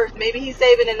saving Earth. Maybe he's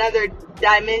saving another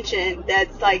dimension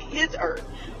that's like his Earth.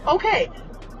 Okay,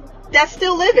 that's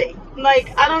still living.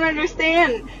 Like, I don't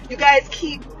understand. You guys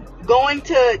keep going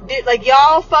to, like,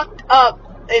 y'all fucked up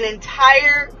an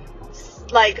entire,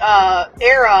 like,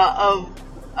 era of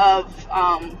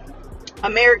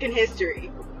American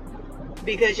history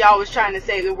because y'all was trying to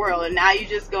save the world, and now you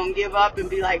just gonna give up and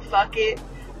be like, fuck it.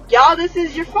 Y'all, this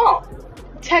is your fault.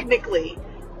 Technically,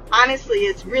 honestly,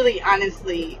 it's really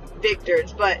honestly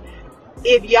Victor's, but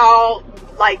if y'all,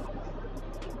 like,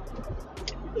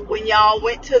 when y'all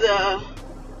went to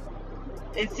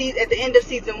at the end of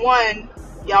season 1,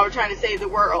 y'all were trying to save the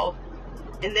world,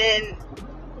 and then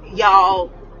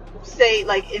y'all say,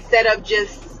 like, instead of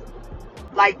just,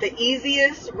 like, the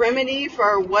easiest remedy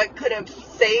for what could have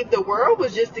saved the world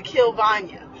was just to kill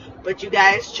Vanya, but you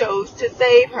guys chose to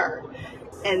save her,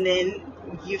 and then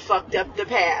you fucked up the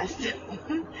past.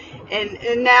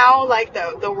 and now, like,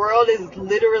 the world is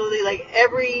literally, like,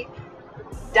 every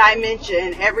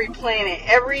dimension, every planet,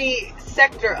 every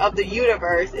sector of the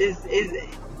universe is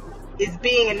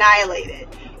being annihilated,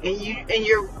 and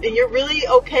you're really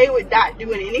okay with not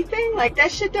doing anything? Like,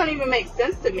 that shit don't even make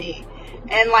sense to me.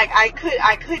 And, like, I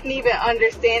couldn't even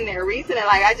understand their reasoning.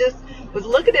 Like, I just was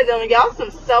looking at them, and y'all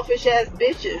some selfish ass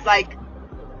bitches. Like,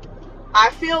 I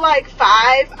feel like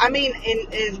 5, I mean,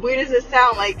 and as weird as it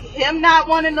sounds, like, him not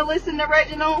wanting to listen to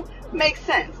Reginald makes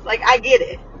sense. Like, I get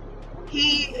it.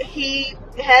 He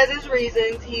has his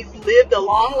reasons. He's lived a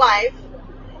long life.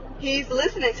 He's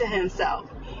listening to himself.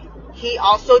 He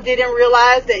also didn't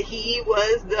realize that he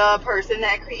was the person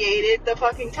that created the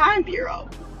fucking Time Bureau.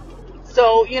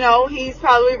 So, you know, he's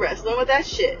probably wrestling with that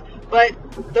shit. But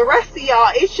the rest of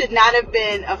y'all, it should not have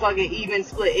been a fucking even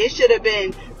split. It should have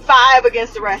been 5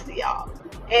 against the rest of y'all.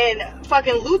 And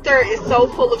fucking Luther is so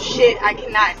full of shit, I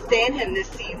cannot stand him this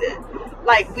season.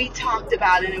 Like, we talked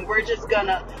about it, and we're just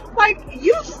gonna, like,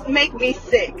 you make me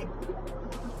sick.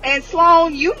 And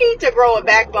Sloan, you need to grow a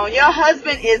backbone. Your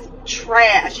husband is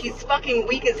trash. He's fucking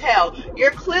weak as hell.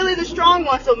 You're clearly the strong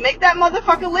one, so make that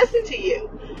motherfucker listen to you.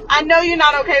 I know you're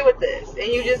not okay with this,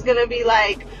 and you're just gonna be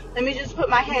like, let me just put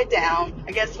my head down.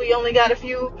 I guess we only got a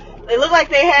few. It looked like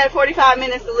they had 45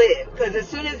 minutes to live, because as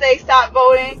soon as they stopped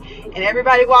voting and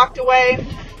everybody walked away,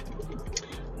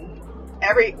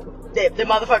 the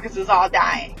motherfuckers was all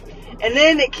dying. And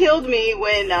then it killed me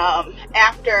when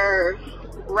after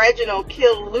Reginald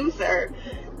killed Luther,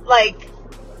 like,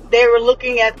 they were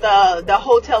looking at the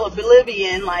Hotel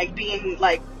Oblivion, like, being,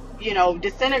 like, you know,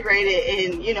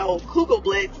 disintegrated in, you know,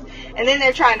 Kugelblitz, and then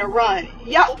they're trying to run.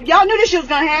 Y'all knew this shit was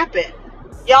gonna happen.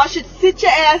 Y'all should sit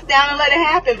your ass down and let it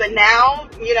happen. But now,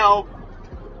 you know,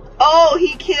 oh,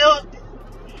 he killed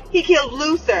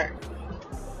Luther.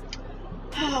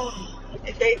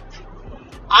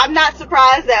 I'm not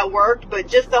surprised that worked, but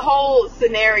just the whole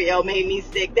scenario made me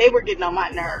sick. They were getting on my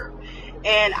nerve.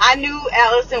 And I knew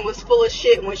Allison was full of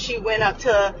shit when she went up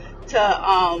to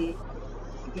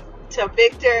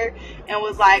Victor and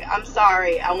was like, I'm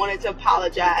sorry, I wanted to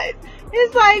apologize.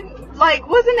 It's like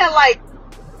wasn't that like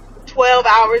 12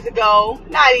 hours ago?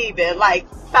 Not even,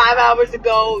 like 5 hours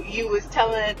ago, you was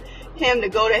telling him to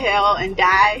go to hell and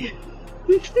die.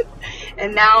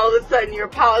 And now all of a sudden you're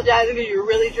apologizing because you're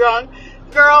really drunk.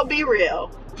 Girl, be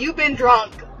real. You've been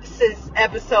drunk since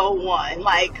episode 1.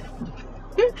 Like,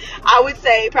 I would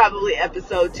say probably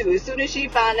episode 2. As soon as she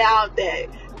found out that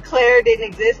Claire didn't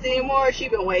exist anymore, she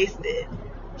been wasted.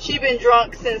 She been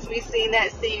drunk since we seen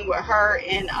that scene with her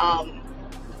and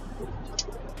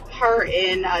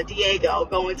Diego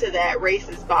going to that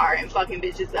racist bar and fucking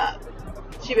bitches up.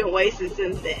 She been wasted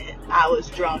since then. I was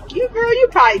drunk. You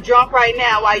probably drunk right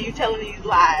now while you telling these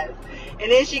lies.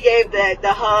 And then she gave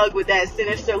the hug with that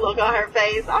sinister look on her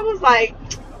face. I was like,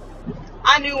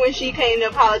 I knew when she came to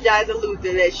apologize to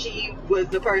Luther that she was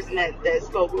the person that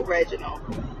spoke with Reginald.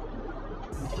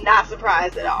 Not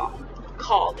surprised at all.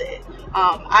 Called it.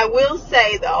 I will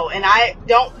say though, and I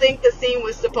don't think the scene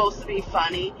was supposed to be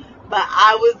funny, but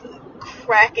I was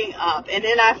cracking up. And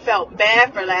then I felt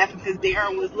bad for laughing because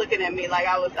Darren was looking at me like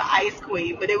I was the ice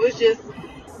queen. But it was just,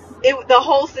 the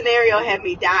whole scenario had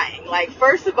me dying. Like,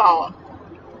 first of all,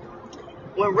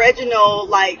 when Reginald,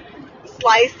 like,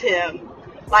 sliced him,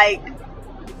 like,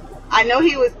 I know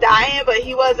he was dying, but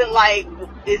he wasn't like,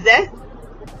 is that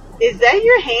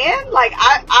your hand? Like,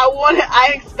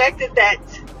 I expected that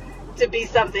to be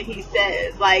something he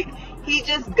says. Like, he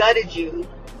just gutted you,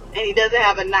 and he doesn't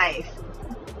have a knife.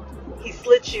 He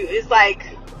slit you. It's like,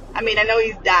 I mean, I know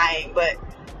he's dying, but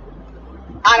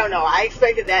I don't know. I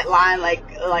expected that line like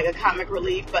a comic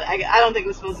relief, but I don't think it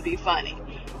was supposed to be funny.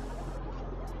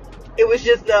 It was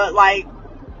just like,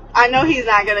 I know he's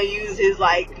not gonna use his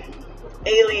like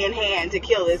alien hand to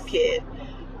kill this kid.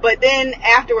 But then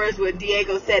afterwards, when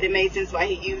Diego said, it made sense why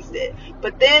he used it.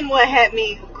 But then what had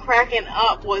me cracking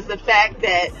up was the fact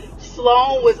that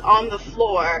Sloane was on the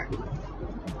floor,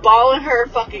 bawling her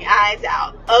fucking eyes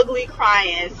out, ugly,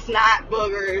 crying, snot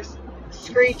boogers,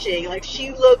 screeching. Like,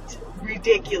 she looked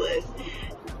ridiculous.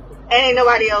 And ain't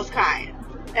nobody else crying.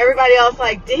 Everybody else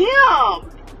like, damn,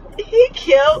 he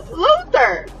killed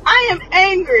Luther. I am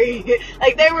angry.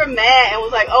 Like, they were mad and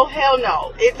was like, oh, hell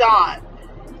no, it's on.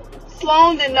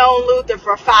 Sloane done known Luther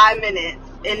for 5 minutes,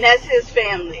 and that's his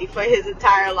family for his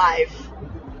entire life.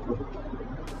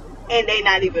 And they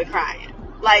not even crying.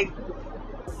 Like,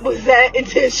 was that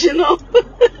intentional?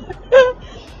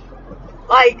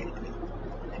 Like,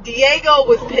 Diego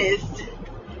was pissed.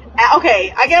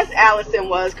 Okay, I guess Allison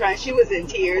was crying. She was in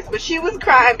tears, but she was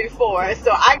crying before,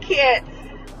 so I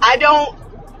don't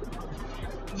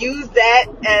use that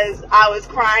as I was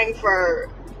crying for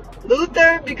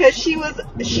Luther, because she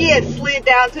had slid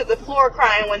down to the floor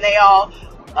crying when they all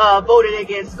voted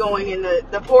against going in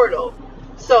the portal.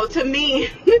 So to me,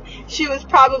 she was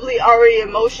probably already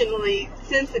emotionally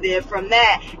sensitive from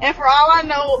that. And for all I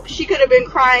know, she could have been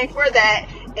crying for that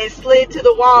and slid to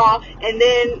the wall and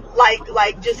then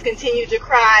like just continued to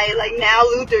cry like now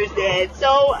Luther's dead.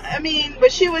 So, I mean,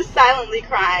 but she was silently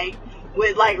crying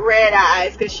with like red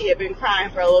eyes because she had been crying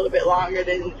for a little bit longer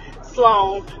than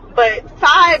Sloane. But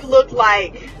Five looked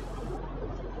like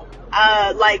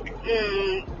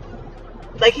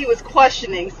he was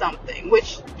questioning something,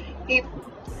 which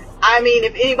I mean,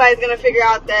 if anybody's gonna figure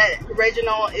out that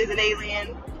Reginald is an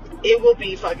alien, it will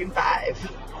be fucking Five.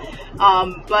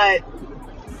 But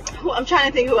I'm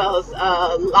trying to think who else.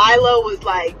 Lila was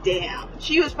like, damn.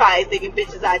 She was probably thinking,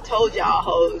 bitches, I told y'all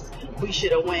hoes we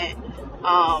should have went.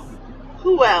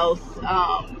 Who else?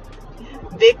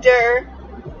 Victor.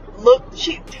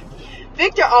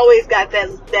 Victor always got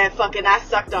that fucking I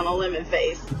sucked on a lemon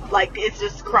face. Like, it's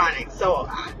just chronic. So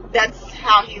that's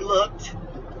how he looked.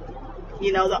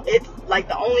 You know, it's like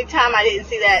the only time I didn't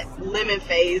see that lemon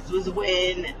face was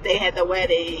when they had the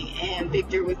wedding and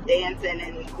Victor was dancing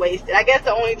and wasted. I guess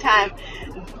the only time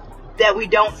that we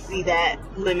don't see that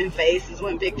lemon face is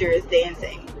when Victor is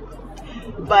dancing.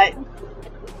 But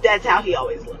that's how he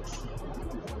always looks.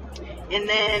 And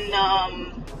then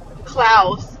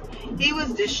Klaus, he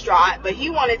was distraught, but he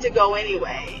wanted to go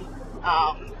anyway.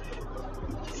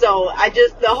 So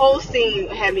the whole scene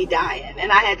had me dying,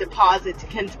 and I had to pause it to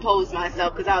compose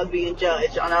myself because I was being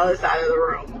judged on the other side of the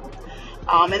room.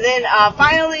 And then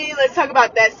finally, let's talk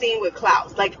about that scene with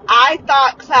Klaus. Like, I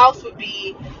thought Klaus would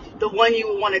be the one you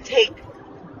would want to take.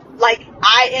 Like,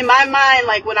 in my mind,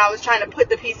 like, when I was trying to put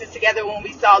the pieces together when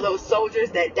we saw those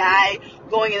soldiers that died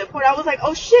going in the port, I was like,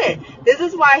 oh shit, this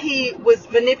is why he was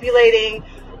manipulating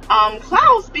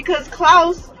Klaus, because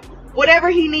Klaus, whatever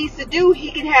he needs to do,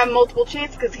 he can have multiple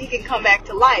chances because he can come back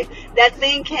to life. That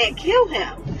thing can't kill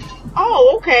him.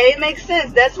 Oh, okay, it makes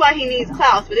sense. That's why he needs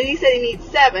Klaus. But then he said he needs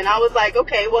 7. I was like,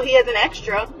 okay, well, he has an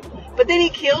extra. But then he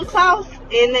killed Klaus,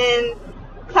 and then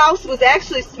Klaus was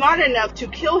actually smart enough to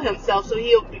kill himself, so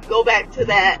he'll go back to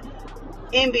that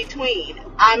in between.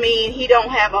 I mean, he don't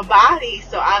have a body,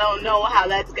 so I don't know how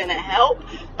that's going to help,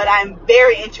 but I'm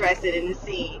very interested in to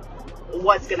see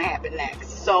what's going to happen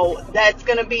next. So that's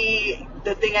going to be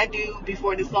the thing I do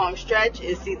before this long stretch,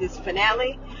 is see this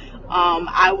finale.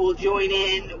 I will join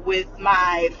in with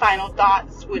my final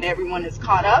thoughts when everyone is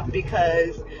caught up,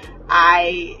 because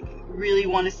I really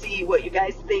want to see what you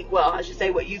guys think. Well, I should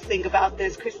say what you think about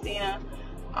this, Christina.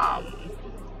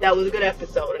 That was a good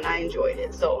episode and I enjoyed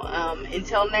it. So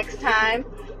until next time,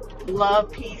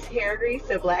 love, peace, hair grease,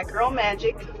 and Black Girl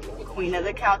Magic. Queen of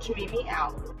the Couch Mimi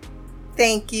out.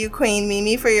 Thank you, Queen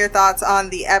Mimi, for your thoughts on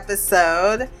the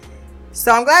episode.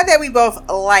 So I'm glad that we both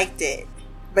liked it,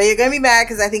 but you're gonna be mad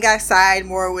because I think I side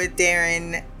more with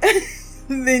Darren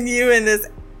than you in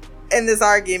this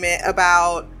argument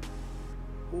about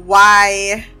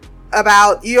why,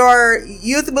 about you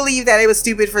believe that it was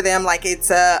stupid for them, like it's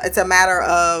a matter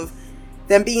of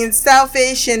them being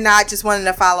selfish and not just wanting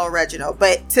to follow Reginald.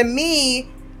 But to me,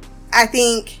 I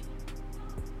think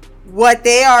what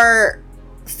they are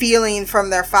feeling from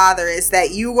their father is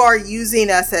that you are using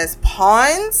us as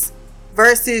pawns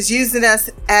versus using us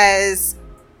as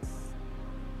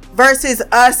versus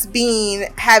us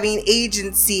having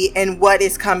agency in what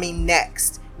is coming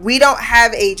next. We don't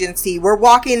have agency. We're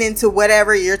walking into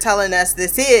whatever you're telling us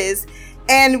this is,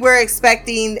 and we're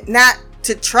expecting not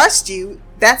to trust you.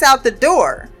 That's out the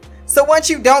door. So once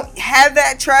you don't have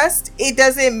that trust, it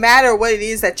doesn't matter what it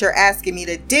is that you're asking me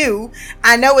to do.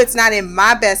 I know it's not in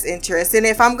my best interest. And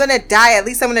if I'm going to die, at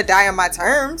least I'm going to die on my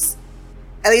terms.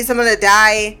 At least I'm going to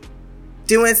die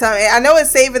doing something. I know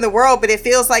it's saving the world, but it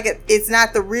feels like it's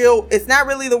not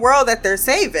really the world that they're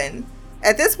saving.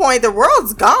 At this point, the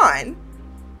world's gone.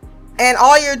 And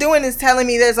all you're doing is telling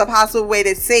me there's a possible way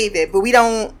to save it. But we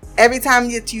don't, every time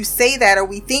that you say that, or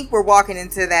we think we're walking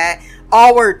into that,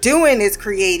 all we're doing is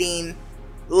creating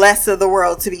less of the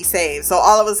world to be saved. So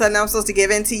all of a sudden I'm supposed to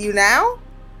give in to you now?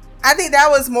 I think that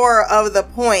was more of the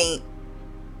point.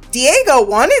 Diego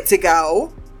wanted to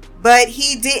go, but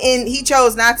he didn't. He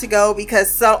chose not to go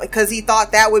because he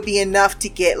thought that would be enough to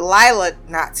get Lila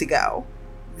not to go.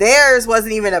 Theirs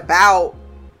wasn't even about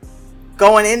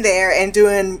going in there and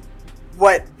doing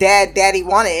what daddy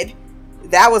wanted.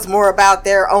 That was more about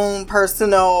their own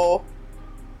personal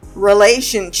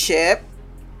relationship.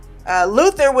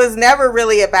 Luther was never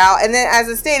really about, and then as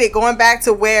I stated, going back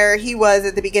to where he was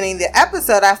at the beginning of the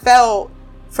episode, I felt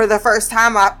for the first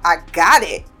time I got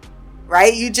it,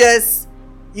 right? You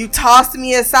tossed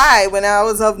me aside when I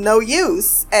was of no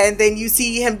use, and then you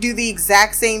see him do the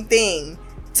exact same thing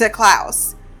to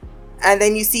Klaus, and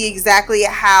then you see exactly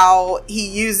how he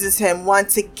uses him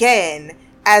once again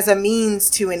as a means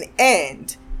to an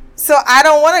end. So I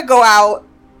don't want to go out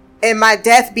and my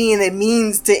death being a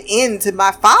means to end to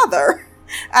my father.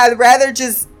 I'd rather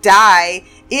just die,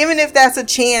 even if that's a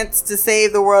chance to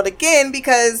save the world again,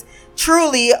 because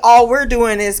truly all we're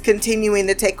doing is continuing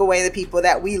to take away the people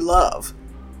that we love.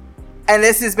 And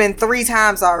this has been 3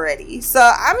 times already. So,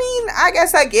 I mean, I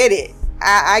guess I get it.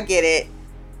 I get it.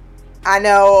 I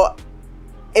know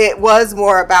it was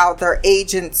more about their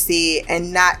agency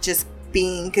and not just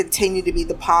continue to be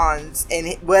the pawns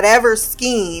in whatever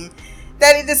scheme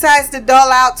that he decides to dole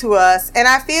out to us. And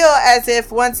I feel as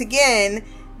if, once again,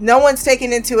 no one's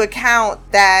taken into account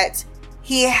that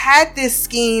he had this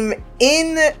scheme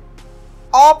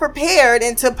all prepared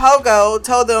until Pogo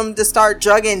told them to start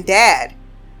drugging Dad.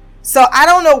 So I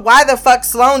don't know why the fuck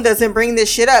Sloane doesn't bring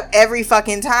this shit up every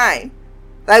fucking time.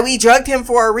 Like, we drugged him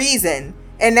for a reason,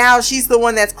 and now she's the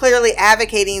one that's clearly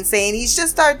advocating, saying he's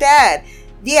just our dad.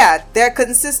 Yeah, their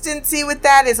consistency with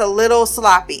that is a little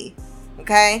sloppy.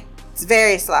 Okay? It's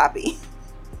very sloppy.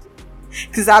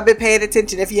 Because I've been paying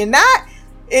attention. If you're not,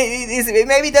 it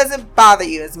maybe doesn't bother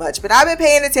you as much. But I've been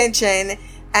paying attention.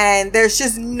 And there's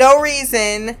just no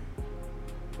reason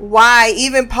why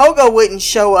even Pogo wouldn't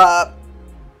show up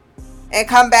and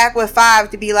come back with 5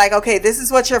 to be like, okay, this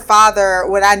is what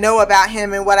what I know about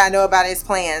him and what I know about his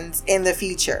plans in the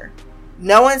future.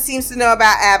 No one seems to know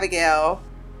about Abigail.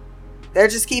 They're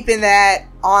just keeping that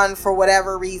on for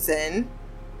whatever reason.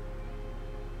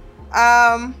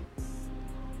 I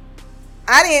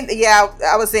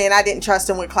I was saying I didn't trust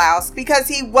him with Klaus because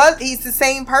he's the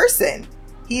same person.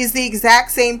 He's the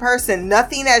exact same person.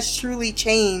 Nothing has truly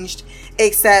changed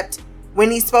except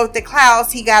when he spoke to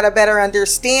Klaus, he got a better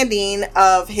understanding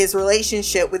of his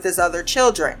relationship with his other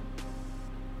children.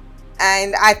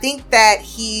 And I think that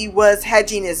he was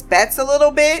hedging his bets a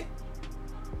little bit.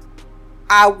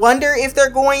 I wonder if they're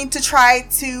going to try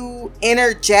to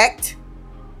interject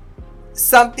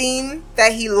something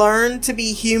that he learned to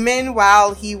be human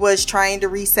while he was trying to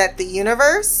reset the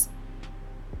universe.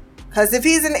 Because if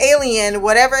he's an alien,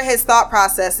 whatever his thought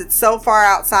process, it's so far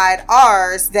outside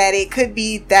ours that it could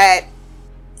be that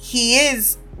he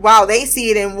is, while they see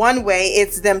it in one way,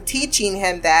 it's them teaching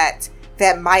him that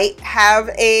might have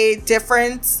a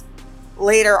difference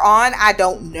later on. I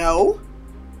don't know.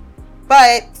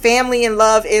 But family and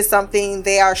love is something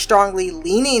they are strongly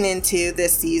leaning into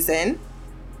this season.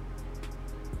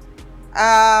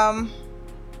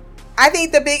 I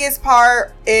think the biggest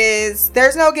part is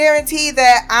there's no guarantee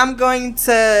that I'm going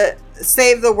to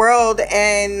save the world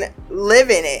and live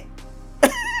in it.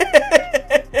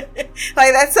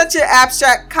 Like, that's such an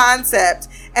abstract concept.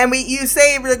 And you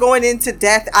say we're going into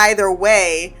death either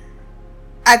way.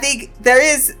 I think there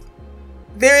is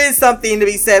something to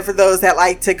be said for those that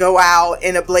like to go out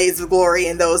in a blaze of glory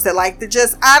and those that like to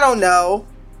just, I don't know,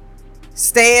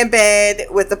 stay in bed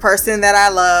with the person that I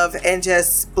love and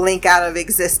just blink out of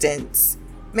existence.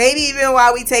 Maybe even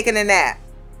while we taking a nap.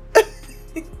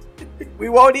 We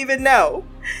won't even know.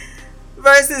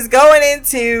 Versus going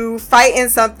into fighting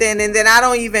something and then I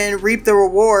don't even reap the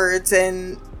rewards,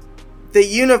 and the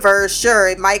universe, sure,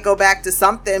 it might go back to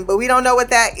something, but we don't know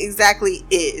what that exactly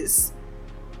is.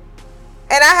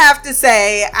 And I have to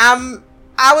say,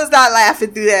 I was not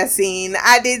laughing through that scene.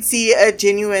 I did see a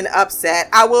genuine upset.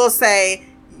 I will say,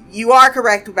 you are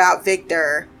correct about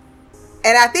Victor.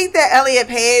 And I think that Elliot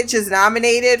Page is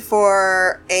nominated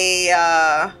for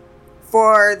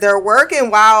for their work.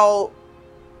 And while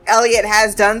Elliot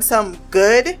has done some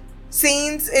good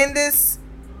scenes in this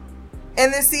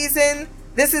season,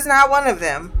 this is not one of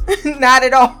them. Not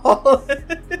at all.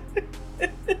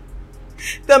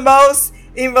 The most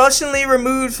emotionally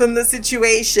removed from the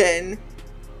situation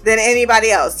than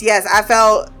anybody else. Yes, I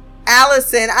felt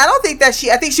Allison,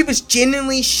 I think she was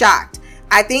genuinely shocked.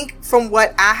 I think from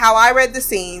how I read the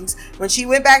scenes, when she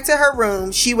went back to her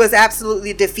room, she was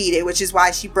absolutely defeated, which is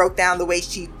why she broke down the way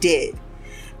she did.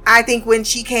 I think when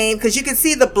she came, because you could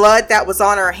see the blood that was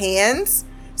on her hands.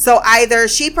 So either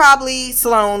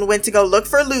Sloane went to go look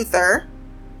for Luther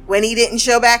when he didn't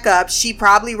show back up. She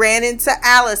probably ran into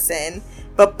Allison.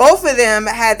 But both of them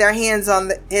had their hands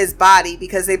on his body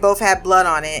because they both had blood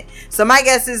on it. So my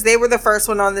guess is they were the first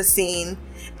one on the scene.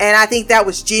 And I think that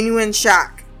was genuine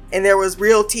shock. And there was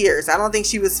real tears. I don't think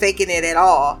she was faking it at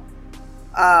all.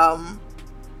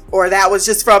 Or that was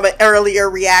just from an earlier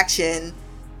reaction.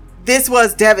 This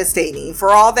was devastating.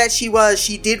 For all that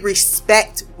she did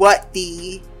respect what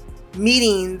the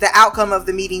outcome of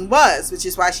the meeting was, which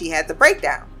is why she had the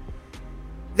breakdown.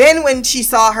 Then when she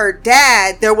saw her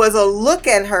dad, there was a look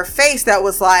in her face that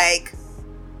was like,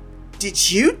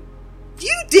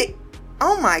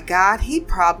 oh my God, he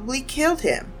probably killed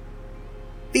him.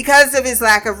 Because of his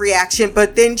lack of reaction,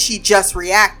 but then she just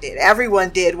reacted. Everyone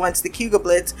did once the Kuga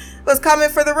Blitz was coming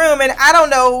for the room. And I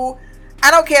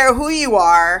don't care who you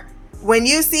are. When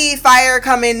you see fire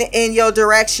coming in your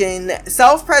direction,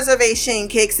 self-preservation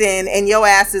kicks in and your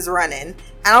ass is running.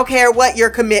 I don't care what your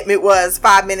commitment was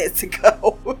 5 minutes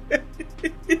ago.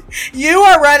 You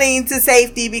are running to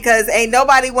safety because ain't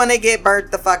nobody want to get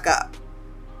burnt the fuck up.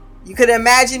 You could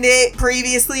imagine it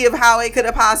previously of how it could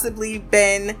have possibly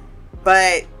been,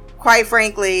 but quite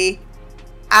frankly,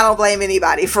 I don't blame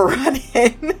anybody for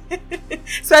running.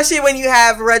 Especially when you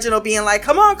have Reginald being like,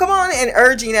 come on, and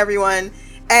urging everyone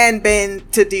and Ben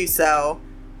to do so.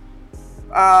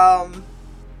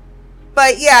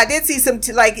 But yeah, I did see some,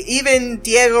 even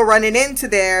Diego running into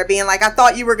there being like, I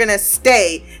thought you were going to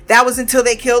stay. That was until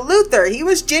they killed Luther. He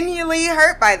was genuinely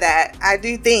hurt by that, I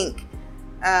do think.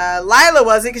 Lila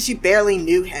wasn't because she barely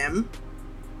knew him.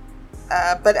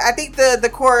 But I think the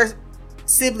core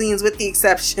siblings, with the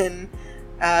exception,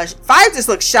 Five just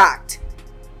looked shocked.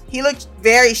 He looked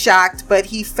very shocked, but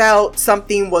he felt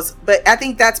something was, but I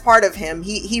think that's part of him.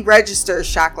 He registers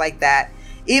shock like that.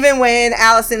 Even when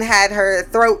Allison had her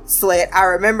throat slit, I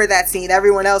remember that scene.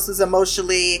 Everyone else was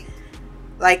emotionally,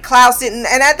 Klaus didn't,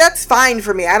 and that's fine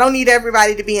for me. I don't need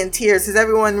everybody to be in tears because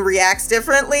everyone reacts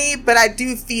differently, but I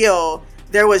do feel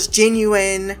there was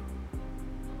genuine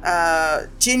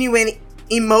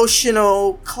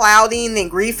emotional clouding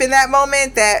and grief in that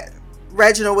moment that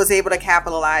Reginald was able to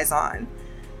capitalize on.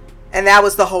 And that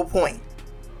was the whole point.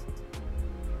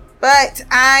 But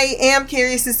I am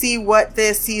curious to see what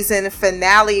this season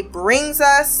finale brings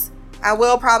us. I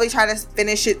will probably try to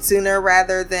finish it sooner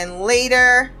rather than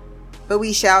later, but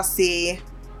we shall see,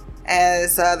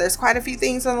 as there's quite a few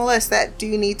things on the list that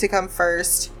do need to come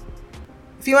first.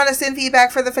 If you want to send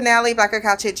feedback for the finale,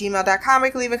 blackgirlcouch@gmail.com, or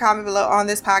you can leave a comment below on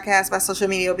this podcast. My social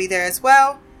media will be there as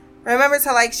well. Remember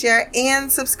to like, share,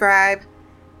 and subscribe.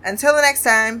 Until the next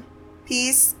time,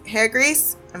 peace, hair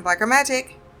grease, and black girl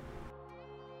magic.